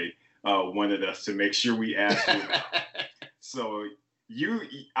 CJ, wanted us to make sure we ask you about. So you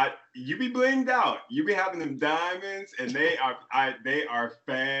be blinged out. You be having them diamonds, and they are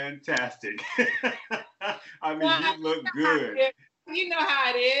fantastic. I mean, you look good. You know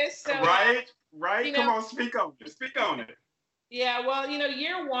how it is. So, right? Right? Come on, speak on it. Speak on it. Yeah, well,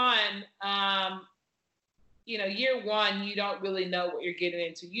 year one, year one, you don't really know what you're getting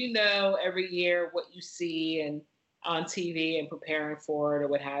into. Every year what you see and on TV and preparing for it or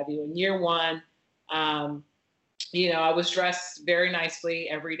what have you. In year one, I was dressed very nicely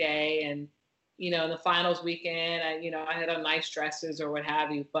every day, and in the finals weekend, I had on nice dresses or what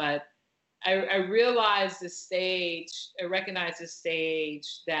have you. But I realized the stage. I recognized the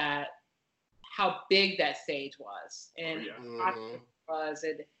stage, that how big that stage was, and how it was,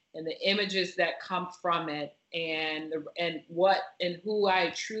 and the images that come from it, and who I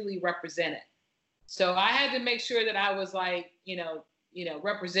truly represented. So I had to make sure that I was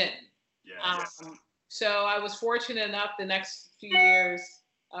representing. Yes. So I was fortunate enough the next few years.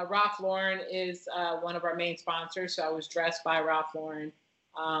 Ralph Lauren is one of our main sponsors, so I was dressed by Ralph Lauren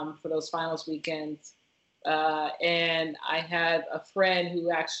for those finals weekends. And I had a friend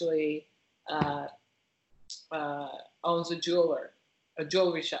who actually owns a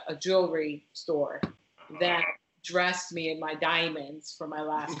jewelry store that dressed me in my diamonds for my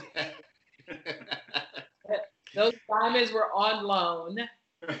last. Those diamonds were on loan.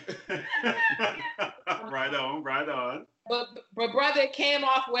 Right on. But brother, it came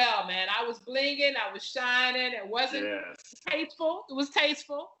off well, man. I was blinging, I was shining. It wasn't tasteful. It was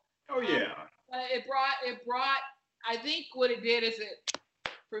tasteful. Oh yeah. It brought. I think what it did is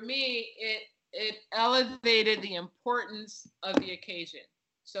for me, it elevated the importance of the occasion.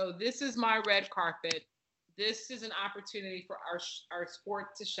 So this is my red carpet. This is an opportunity for our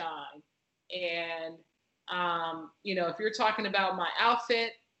sport to shine. And if you're talking about my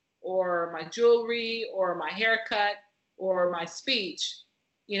outfit or my jewelry or my haircut or my speech,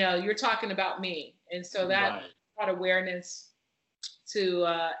 you're talking about me. And so that brought awareness to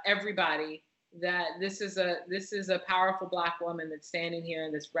everybody that this is a powerful Black woman that's standing here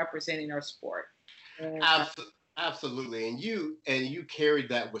and that's representing our sport. And, absolutely. And you carried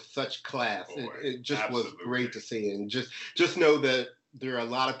that with such class. It just was great to see. And just know that there are a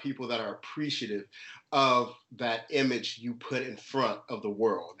lot of people that are appreciative of that image you put in front of the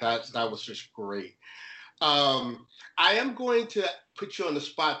world. That was just great. I am going to put you on the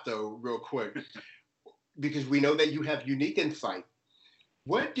spot, though, real quick, because we know that you have unique insight.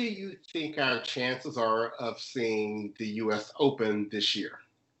 What do you think our chances are of seeing the U.S. Open this year?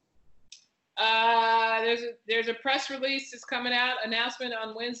 There's a press release that's coming out, announcement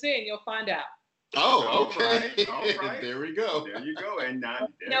on Wednesday, and you'll find out. Oh, okay. All right. There we go. There you go. And there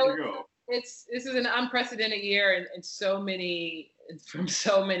you go. This is an unprecedented year from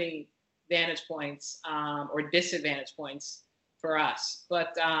so many vantage points or disadvantage points for us.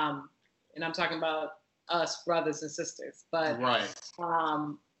 But and I'm talking about us brothers and sisters. But with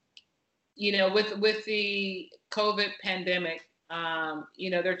the COVID pandemic, there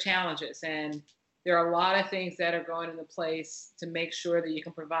are challenges, and there are a lot of things that are going into place to make sure that you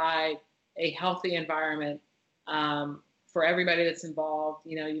can provide a healthy environment for everybody that's involved.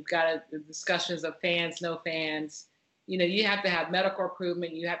 You've got the discussions of fans, no fans. You have to have medical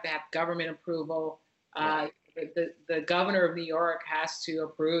improvement. You have to have government approval. The governor of New York has to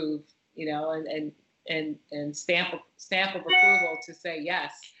approve, and stamp of approval to say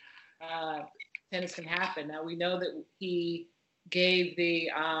yes, tennis can happen. Now we know that he gave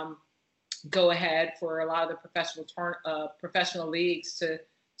the go ahead for a lot of the professional leagues to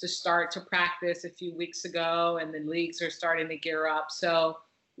start to practice a few weeks ago, and then leagues are starting to gear up. So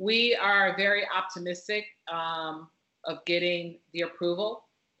we are very optimistic of getting the approval,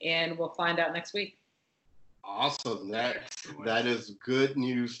 and we'll find out next week. Awesome. That is good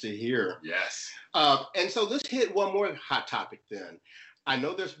news to hear. Yes. And so let's hit one more hot topic then. I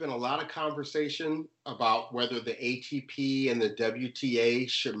know there's been a lot of conversation about whether the ATP and the WTA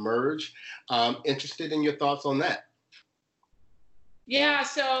should merge. Interested in your thoughts on that? Yeah,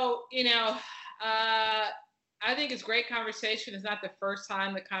 so, I think it's great conversation. It's not the first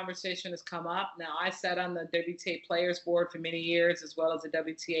time the conversation has come up. Now, I sat on the WTA Players Board for many years, as well as the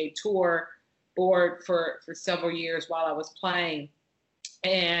WTA Tour Board for several years while I was playing.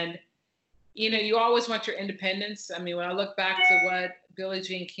 And, you always want your independence. I mean, when I look back to what Billie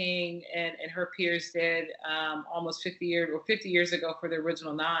Jean King and her peers did almost 50 years ago for the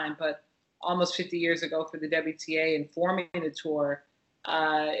original 9, but almost 50 years ago for the WTA and forming the tour,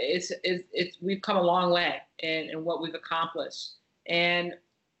 we've come a long way in what we've accomplished.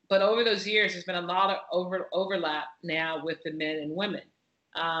 But over those years, there's been a lot of overlap now with the men and women.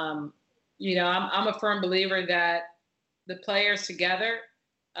 I'm a firm believer that the players together,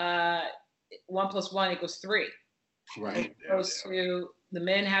 1 + 1 = 3. Right. Opposed to the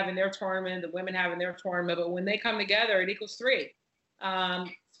men having their tournament, the women having their tournament, but when they come together, it equals 3.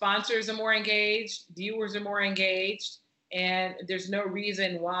 sponsors are more engaged, viewers are more engaged, and there's no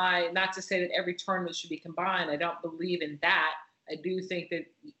reason why, not to say that every tournament should be combined. I don't believe in that. I do think that,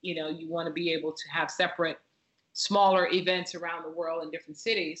 you want to be able to have separate, smaller events around the world in different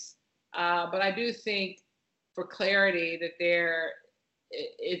cities. But I do think, for clarity, that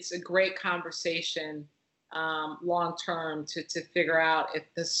it's a great conversation long term to figure out if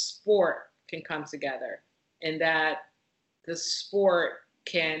the sport can come together, and that the sport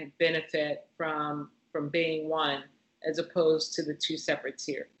can benefit from being one, as opposed to the two separate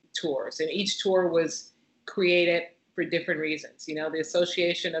tours. And each tour was created for different reasons. The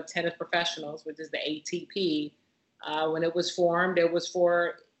Association of Tennis Professionals, which is the ATP, when it was formed, it was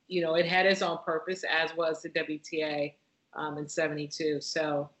for, it had its own purpose, as was the WTA in '72.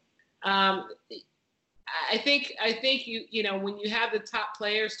 So I think when you have the top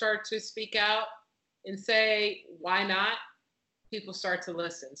players start to speak out and say, why not, people start to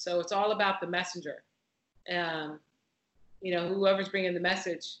listen. So it's all about the messenger. Whoever's bringing the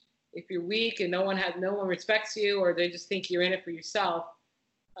message, if you're weak and no one respects you, or they just think you're in it for yourself,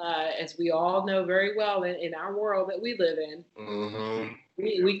 as we all know very well in our world that we live in, mm-hmm.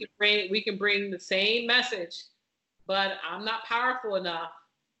 we can bring the same message, but I'm not powerful enough.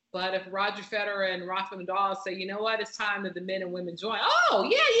 But if Roger Federer and Rafa Nadal say, you know what, it's time that the men and women join. Oh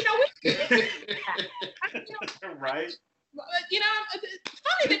yeah, we right. It's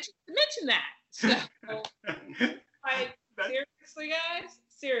funny that you mentioned that. So, seriously, guys,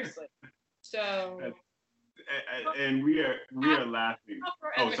 seriously. So. And we are laughing.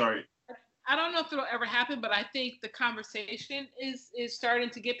 Oh, sorry. I don't know if it'll ever happen, but I think the conversation is starting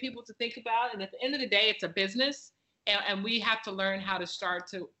to get people to think about. And at the end of the day, it's a business, and we have to learn how to start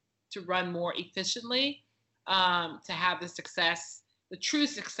to run more efficiently, to have the success, the true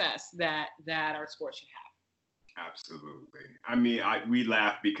success that our sport should have. Absolutely. I mean, we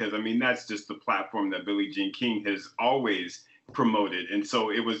laugh because, that's just the platform that Billie Jean King has always promoted. And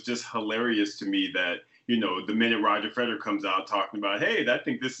so it was just hilarious to me that, the minute Roger Federer comes out talking about, hey, I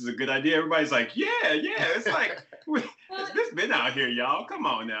think this is a good idea, everybody's like, yeah. It's like, this been out here, y'all. Come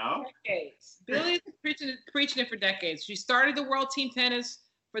on now. Decades. Billie's preaching it for decades. She started the World Team Tennis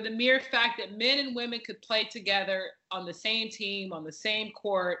for the mere fact that men and women could play together on the same team, on the same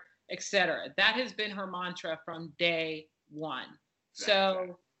court, etc. That has been her mantra from day one. Exactly.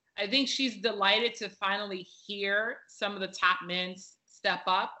 So I think she's delighted to finally hear some of the top men step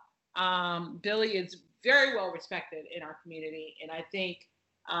up. Billie is very well respected in our community, and I think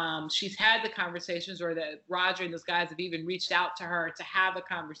she's had the conversations, or that Roger and those guys have even reached out to her to have a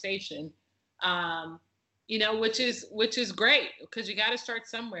conversation, which is great, because you got to start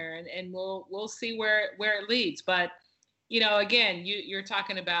somewhere, and we'll see where it leads. But again, you're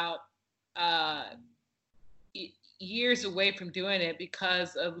talking about years away from doing it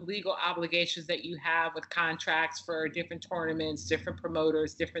because of legal obligations that you have with contracts for different tournaments, different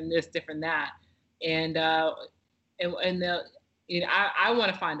promoters, different this, different that. And I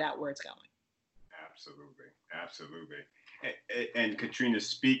want to find out where it's going. Absolutely. And Katrina,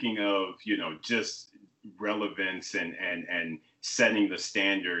 speaking of, just relevance and setting the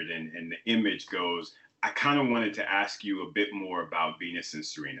standard and the image goes, I kind of wanted to ask you a bit more about Venus and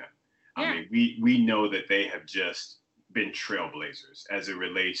Serena. Yeah. We know that they have just been trailblazers as it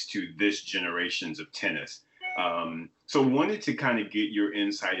relates to this generations of tennis. So wanted to kind of get your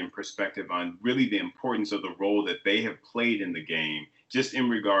insight and perspective on really the importance of the role that they have played in the game, just in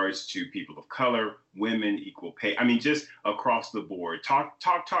regards to people of color, women, equal pay. Just across the board. Talk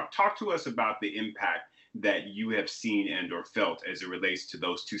to us about the impact that you have seen and or felt as it relates to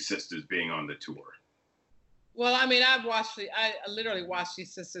those two sisters being on the tour. Well, I literally watched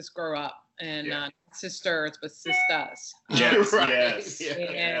these sisters grow up, and not sisters, but sisters. Yes, right. Yes.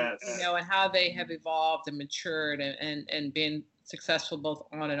 And, and how they have evolved and matured and been successful both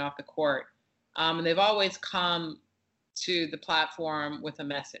on and off the court. And they've always come to the platform with a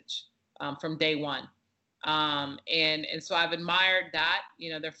message from day one. And so I've admired that.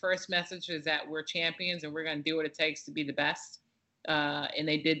 Their first message is that we're champions and we're going to do what it takes to be the best. And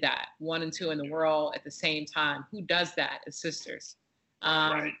they did that, 1 and 2 in the world at the same time. Who does that as sisters?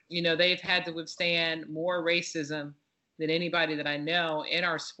 Right. They've had to withstand more racism than anybody that I know in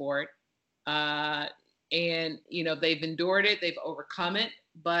our sport. And they've endured it, they've overcome it,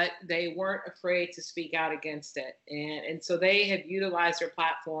 but they weren't afraid to speak out against it. And so they have utilized their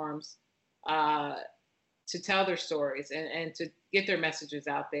platforms to tell their stories and to get their messages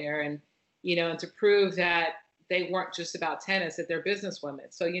out there, and to prove that they weren't just about tennis, that they're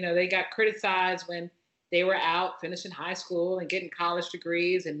businesswomen. So, they got criticized when they were out finishing high school and getting college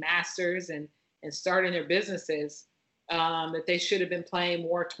degrees and masters and starting their businesses. that they should have been playing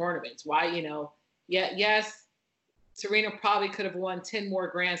more tournaments. Why, yes, Serena probably could have won 10 more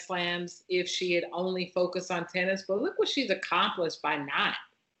Grand Slams if she had only focused on tennis, but look what she's accomplished by not.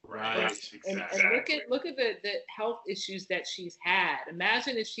 Right. And look at the health issues that she's had.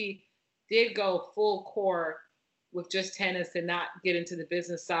 Imagine if she did go full core with just tennis and not get into the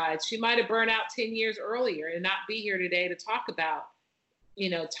business side. She might have burned out 10 years earlier and not be here today to talk about,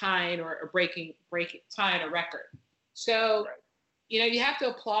 tying or breaking tying a record. So, you have to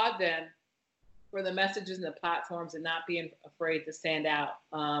applaud them for the messages and the platforms and not being afraid to stand out,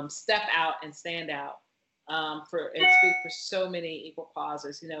 step out and stand out and speak for so many equal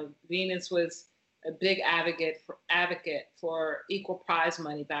causes. Venus was a big advocate for equal prize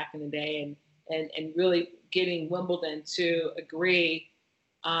money back in the day and really getting Wimbledon to agree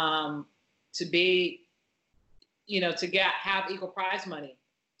to be, to have equal prize money.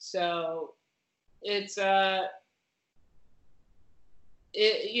 So it's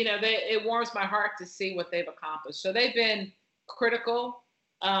it warms my heart to see what they've accomplished. So they've been critical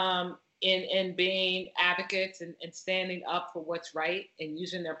in being advocates and standing up for what's right and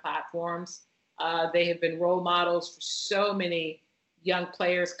using their platforms. They have been role models for so many young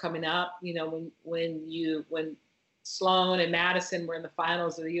players coming up. When Sloane and Madison were in the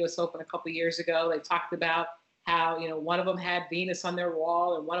finals of the U.S. Open a couple years ago, they talked about how, one of them had Venus on their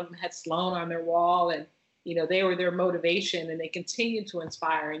wall and one of them had Sloane on their wall, and they were their motivation, and they continue to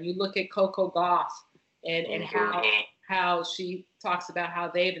inspire. And you look at Coco Gauff and how she talks about how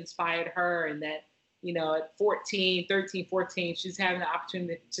they've inspired her, and that, at 13, 14, she's having the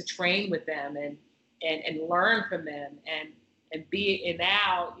opportunity to train with them and learn from them and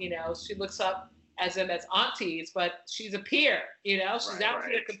now, she looks up as them as aunties, but she's a peer, she's out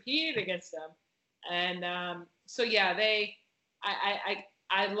here competing against them. And so, yeah,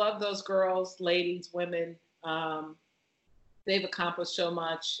 I love those girls, ladies, women. They've accomplished so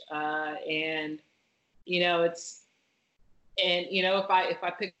much, and if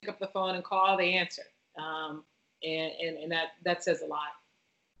I pick up the phone and call, they answer, and that says a lot.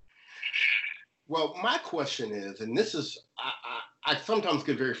 Well, my question is, and this is, I sometimes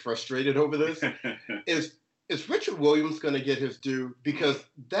get very frustrated over this, is Richard Williams going to get his due? Because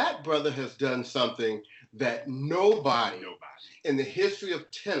that brother has done something that nobody in the history of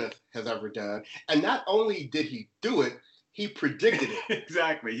tennis has ever done. And not only did he do it, he predicted it.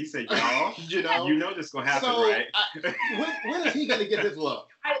 Exactly. He said, y'all, this is going to happen, so, right? When is he going to get his love?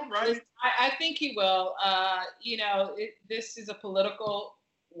 I think he will. This is a political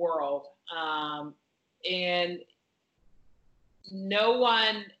world. And no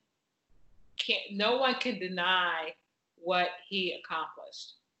one can deny what he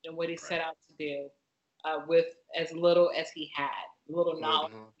accomplished and what he set out to do with as little as he had, little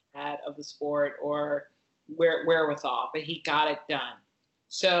knowledge he had of the sport or wherewithal, but he got it done.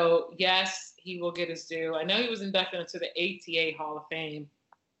 So yes, he will get his due. I know he was inducted into the ATA Hall of Fame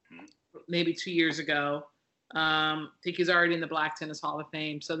maybe 2 years ago. I think he's already in the Black Tennis Hall of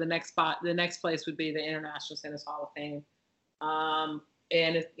Fame. So the next place would be the International Tennis Hall of Fame.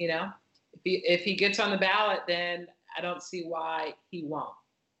 And if he gets on the ballot, then I don't see why he won't.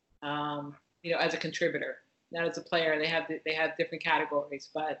 As a contributor, not as a player, they have different categories,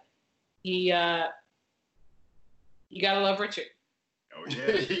 but you gotta love Richard. Oh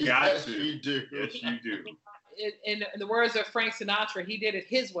yeah, you got to. You do. Yes, you do. In the words of Frank Sinatra, he did it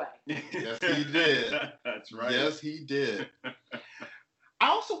his way. Yes, he did. That's right. Yes, he did. I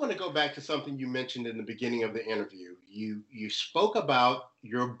also want to go back to something you mentioned in the beginning of the interview. You spoke about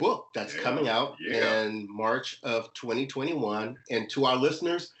your book that's coming out in March of 2021. And to our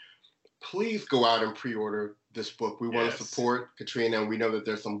listeners, please go out and pre-order this book. We want to support Katrina, and we know that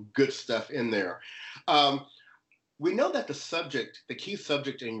there's some good stuff in there. We know that the key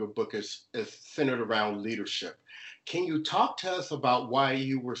subject in your book is centered around leadership. Can you talk to us about why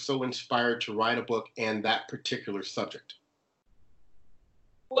you were so inspired to write a book and that particular subject?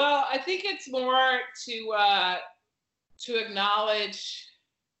 Well, I think it's more to acknowledge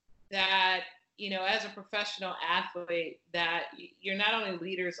that, as a professional athlete, that you're not only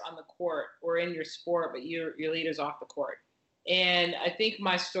leaders on the court or in your sport, but you're leaders off the court. And I think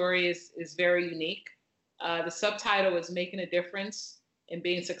my story is very unique. The subtitle is Making a Difference and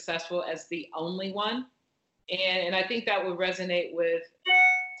Being Successful as the Only One. And I think that would resonate with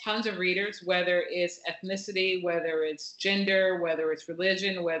tons of readers, whether it's ethnicity, whether it's gender, whether it's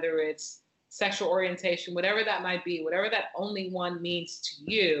religion, whether it's sexual orientation, whatever that might be, whatever that only one means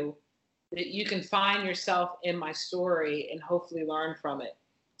to you, that you can find yourself in my story and hopefully learn from it.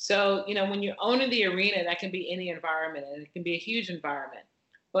 So, when you're owning the arena, that can be any environment, and it can be a huge environment.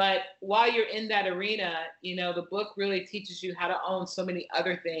 But while you're in that arena, the book really teaches you how to own so many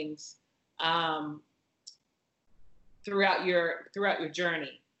other things throughout your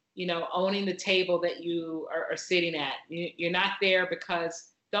journey. Owning the table that you are sitting at. You're not there because,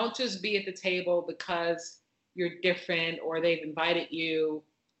 don't just be at the table because you're different or they've invited you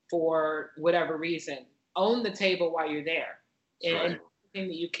for whatever reason. Own the table while you're there, and everything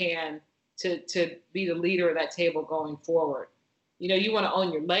that you can to be the leader of that table going forward. You want to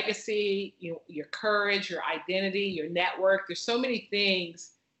own your legacy, your courage, your identity, your network. There's so many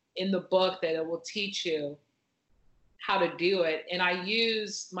things in the book that it will teach you how to do it. And I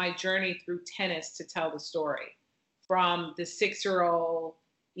use my journey through tennis to tell the story, from the 6-year-old,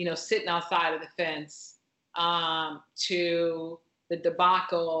 sitting outside of the fence, to the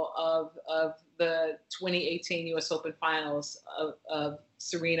debacle of the 2018 U.S. Open Finals of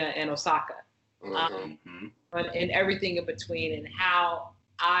Serena and Osaka, and everything in between, and how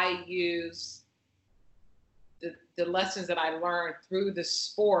I use the lessons that I learned through the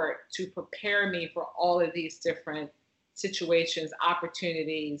sport to prepare me for all of these different situations,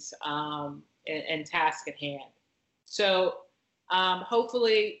 opportunities, and tasks at hand. So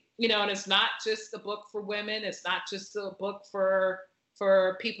hopefully, and it's not just a book for women. It's not just a book for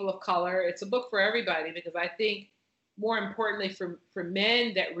people of color. It's a book for everybody, because I think more importantly for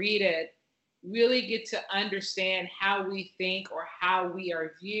men that read it, really get to understand how we think or how we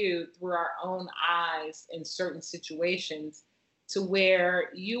are viewed through our own eyes in certain situations, to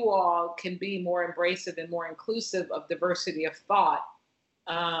where you all can be more embracive and more inclusive of diversity of thought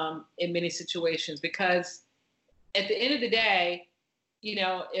in many situations. Because at the end of the day,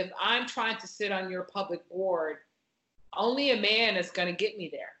 if I'm trying to sit on your public board, only a man is going to get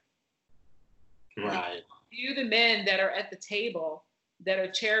me there. Right. You, the men that are at the table, that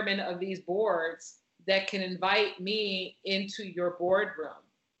are chairmen of these boards, that can invite me into your boardroom.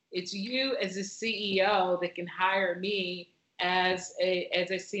 It's you as a CEO that can hire me as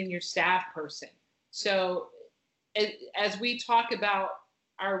a senior staff person. So as we talk about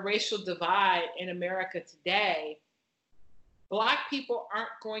our racial divide in America today, Black people aren't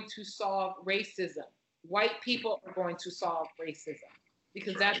going to solve racism. White people are going to solve racism,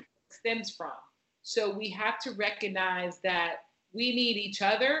 because that's where it stems from. So we have to recognize that we need each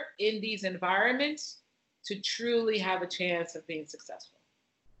other in these environments to truly have a chance of being successful.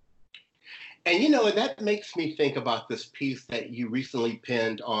 And that makes me think about this piece that you recently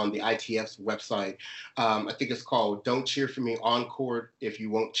penned on the ITF's website. I think it's called "Don't Cheer for Me on Court if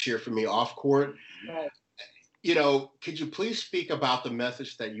you won't cheer for me off court." Right. Could you please speak about the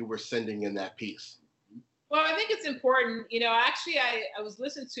message that you were sending in that piece? Well, I think it's important. Actually, I was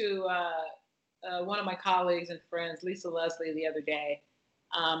listening to one of my colleagues and friends, Lisa Leslie, the other day,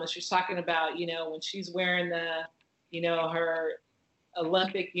 and she was talking about, when she's wearing her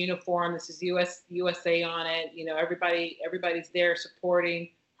Olympic uniform, this is USA on it, everybody's there supporting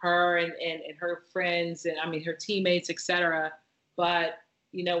her and her friends, and her teammates, etc. But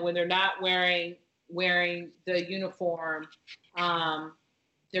when they're not wearing the uniform,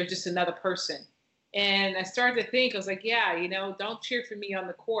 they're just another person. And I started to think, I was like, don't cheer for me on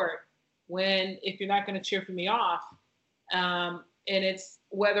the court if you're not going to cheer for me off. And it's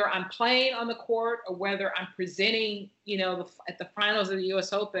whether I'm playing on the court or whether I'm presenting, at the finals of the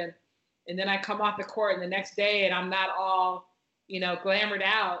U.S. Open, and then I come off the court and the next day and I'm not all, glamored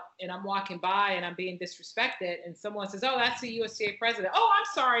out, and I'm walking by and I'm being disrespected, and someone says, "Oh, that's the USTA president." "Oh, I'm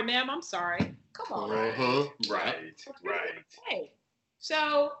sorry, ma'am. I'm sorry." Come on. Right. Hey.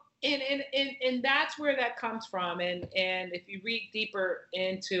 So, and that's where that comes from. And if you read deeper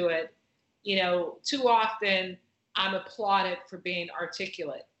into it, too often I'm applauded for being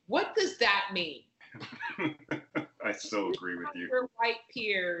articulate. What does that mean? I so agree with you. Your white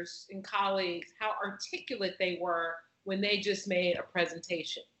peers and colleagues, how articulate they were when they just made a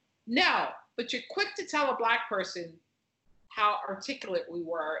presentation. No, but you're quick to tell a Black person how articulate we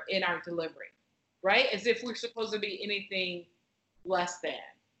were in our delivery, right? As if we're supposed to be anything less than.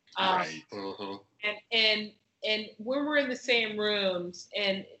 Right. And when we're in the same rooms,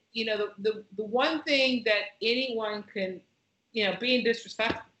 and the one thing that anyone can, being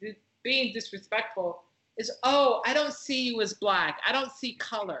disrespectful is, "Oh, I don't see you as Black. I don't see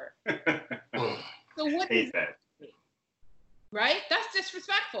color." So what does that mean? Right? That's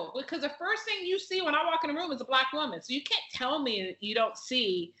disrespectful, because the first thing you see when I walk in the room is a Black woman. So you can't tell me that you don't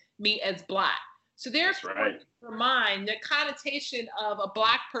see me as Black. So therefore, for mine, the connotation of a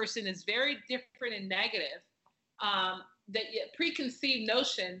Black person is very different and negative. That preconceived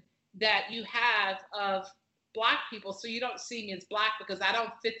notion that you have of Black people, so you don't see me as Black because I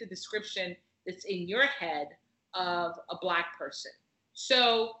don't fit the description that's in your head of a Black person.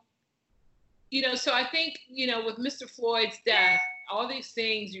 So, so I think, with Mr. Floyd's death, all these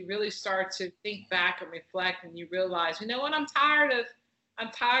things, you really start to think back and reflect, and you realize, you know what, I'm tired of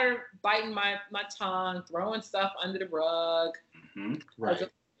biting my tongue, throwing stuff under the rug, right. Of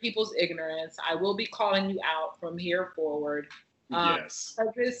people's ignorance. I will be calling you out from here forward. Yes.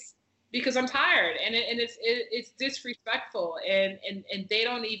 Because I'm tired, and it's disrespectful, and they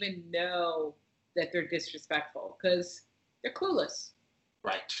don't even know that they're disrespectful because they're clueless.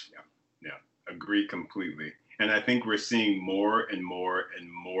 Right. Yeah. Agree completely. And I think we're seeing more and more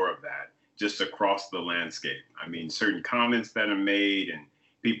and more of that just across the landscape. I mean, certain comments that are made and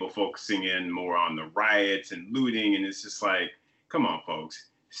people focusing in more on the riots and looting, and it's just like, come on, folks,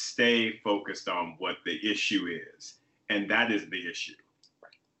 stay focused on what the issue is, and that is the issue.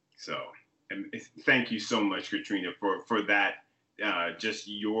 So, and thank you so much, Katrina, for that. Just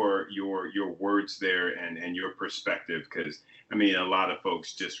your words there and your perspective, because I mean, a lot of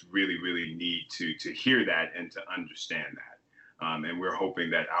folks just really need to hear that and to understand that. And we're hoping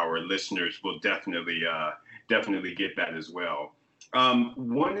that our listeners will definitely get that as well.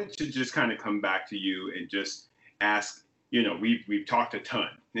 Wanted to just kind of come back to you and just ask. We've talked a ton,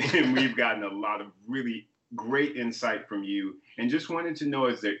 and we've gotten a lot of really great insight from you, and just wanted to know,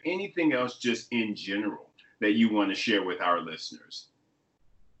 is there anything else just in general that you want to share with our listeners?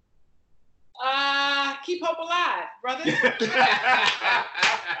 Keep hope alive, brother.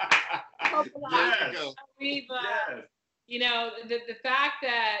 Hope alive. Yes. Yes. The fact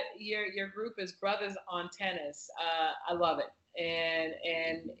that your group is Brothers on Tennis, I love it.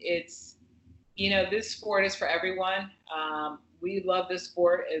 And it's, this sport is for everyone. We love this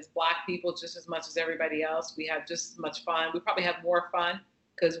sport as Black people just as much as everybody else. We have just as much fun. We probably have more fun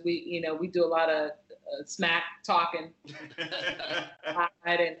because we do a lot of smack talking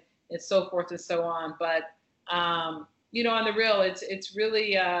and so forth and so on. But, on the real, it's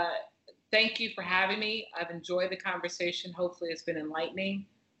really, thank you for having me. I've enjoyed the conversation. Hopefully it's been enlightening.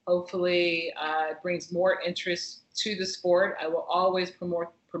 Hopefully it brings more interest to the sport. I will always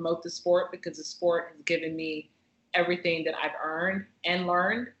promote the sport because the sport has given me everything that I've earned and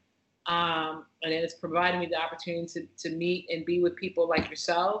learned. And it's provided me the opportunity to meet and be with people like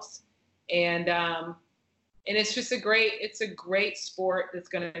yourselves. And it's just a great sport that's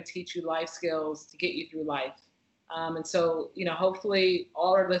going to teach you life skills to get you through life. And so, hopefully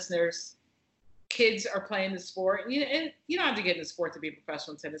all our listeners, kids are playing the sport. And you don't have to get in the sport to be a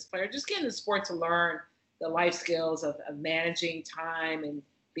professional tennis player. Just get in the sport to learn the life skills of managing time and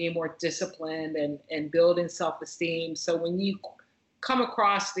being more disciplined and building self-esteem. So when you come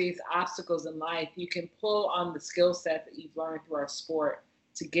across these obstacles in life, you can pull on the skill set that you've learned through our sport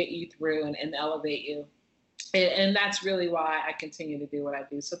to get you through and elevate you. And that's really why I continue to do what I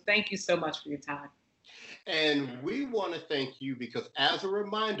do. So thank you so much for your time. And we want to thank you because, as a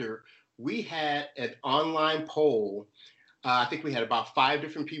reminder, we had an online poll. I think we had about 5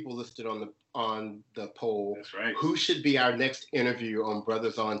 different people listed on the poll. That's right. Who should be our next interview on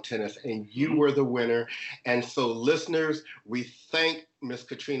Brothers on Tennis? And you were the winner. And so, listeners, we thank Miss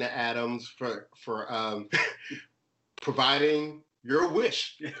Katrina Adams for providing your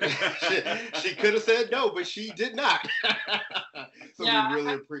wish. She could have said no, but she did not. So we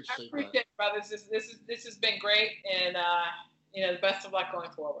really appreciate that. I appreciate it, brothers. This has been great, and best of luck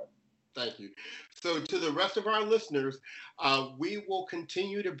going forward. Thank you. So to the rest of our listeners, we will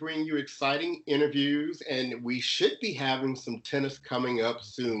continue to bring you exciting interviews, and we should be having some tennis coming up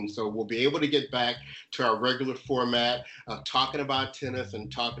soon. So we'll be able to get back to our regular format of talking about tennis and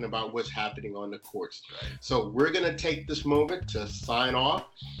talking about what's happening on the courts. Right. So we're going to take this moment to sign off.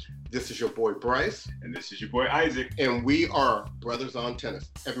 This is your boy, Bryce. And this is your boy, Isaac. And we are Brothers on Tennis.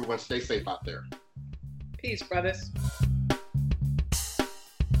 Everyone stay safe out there. Peace, brothers.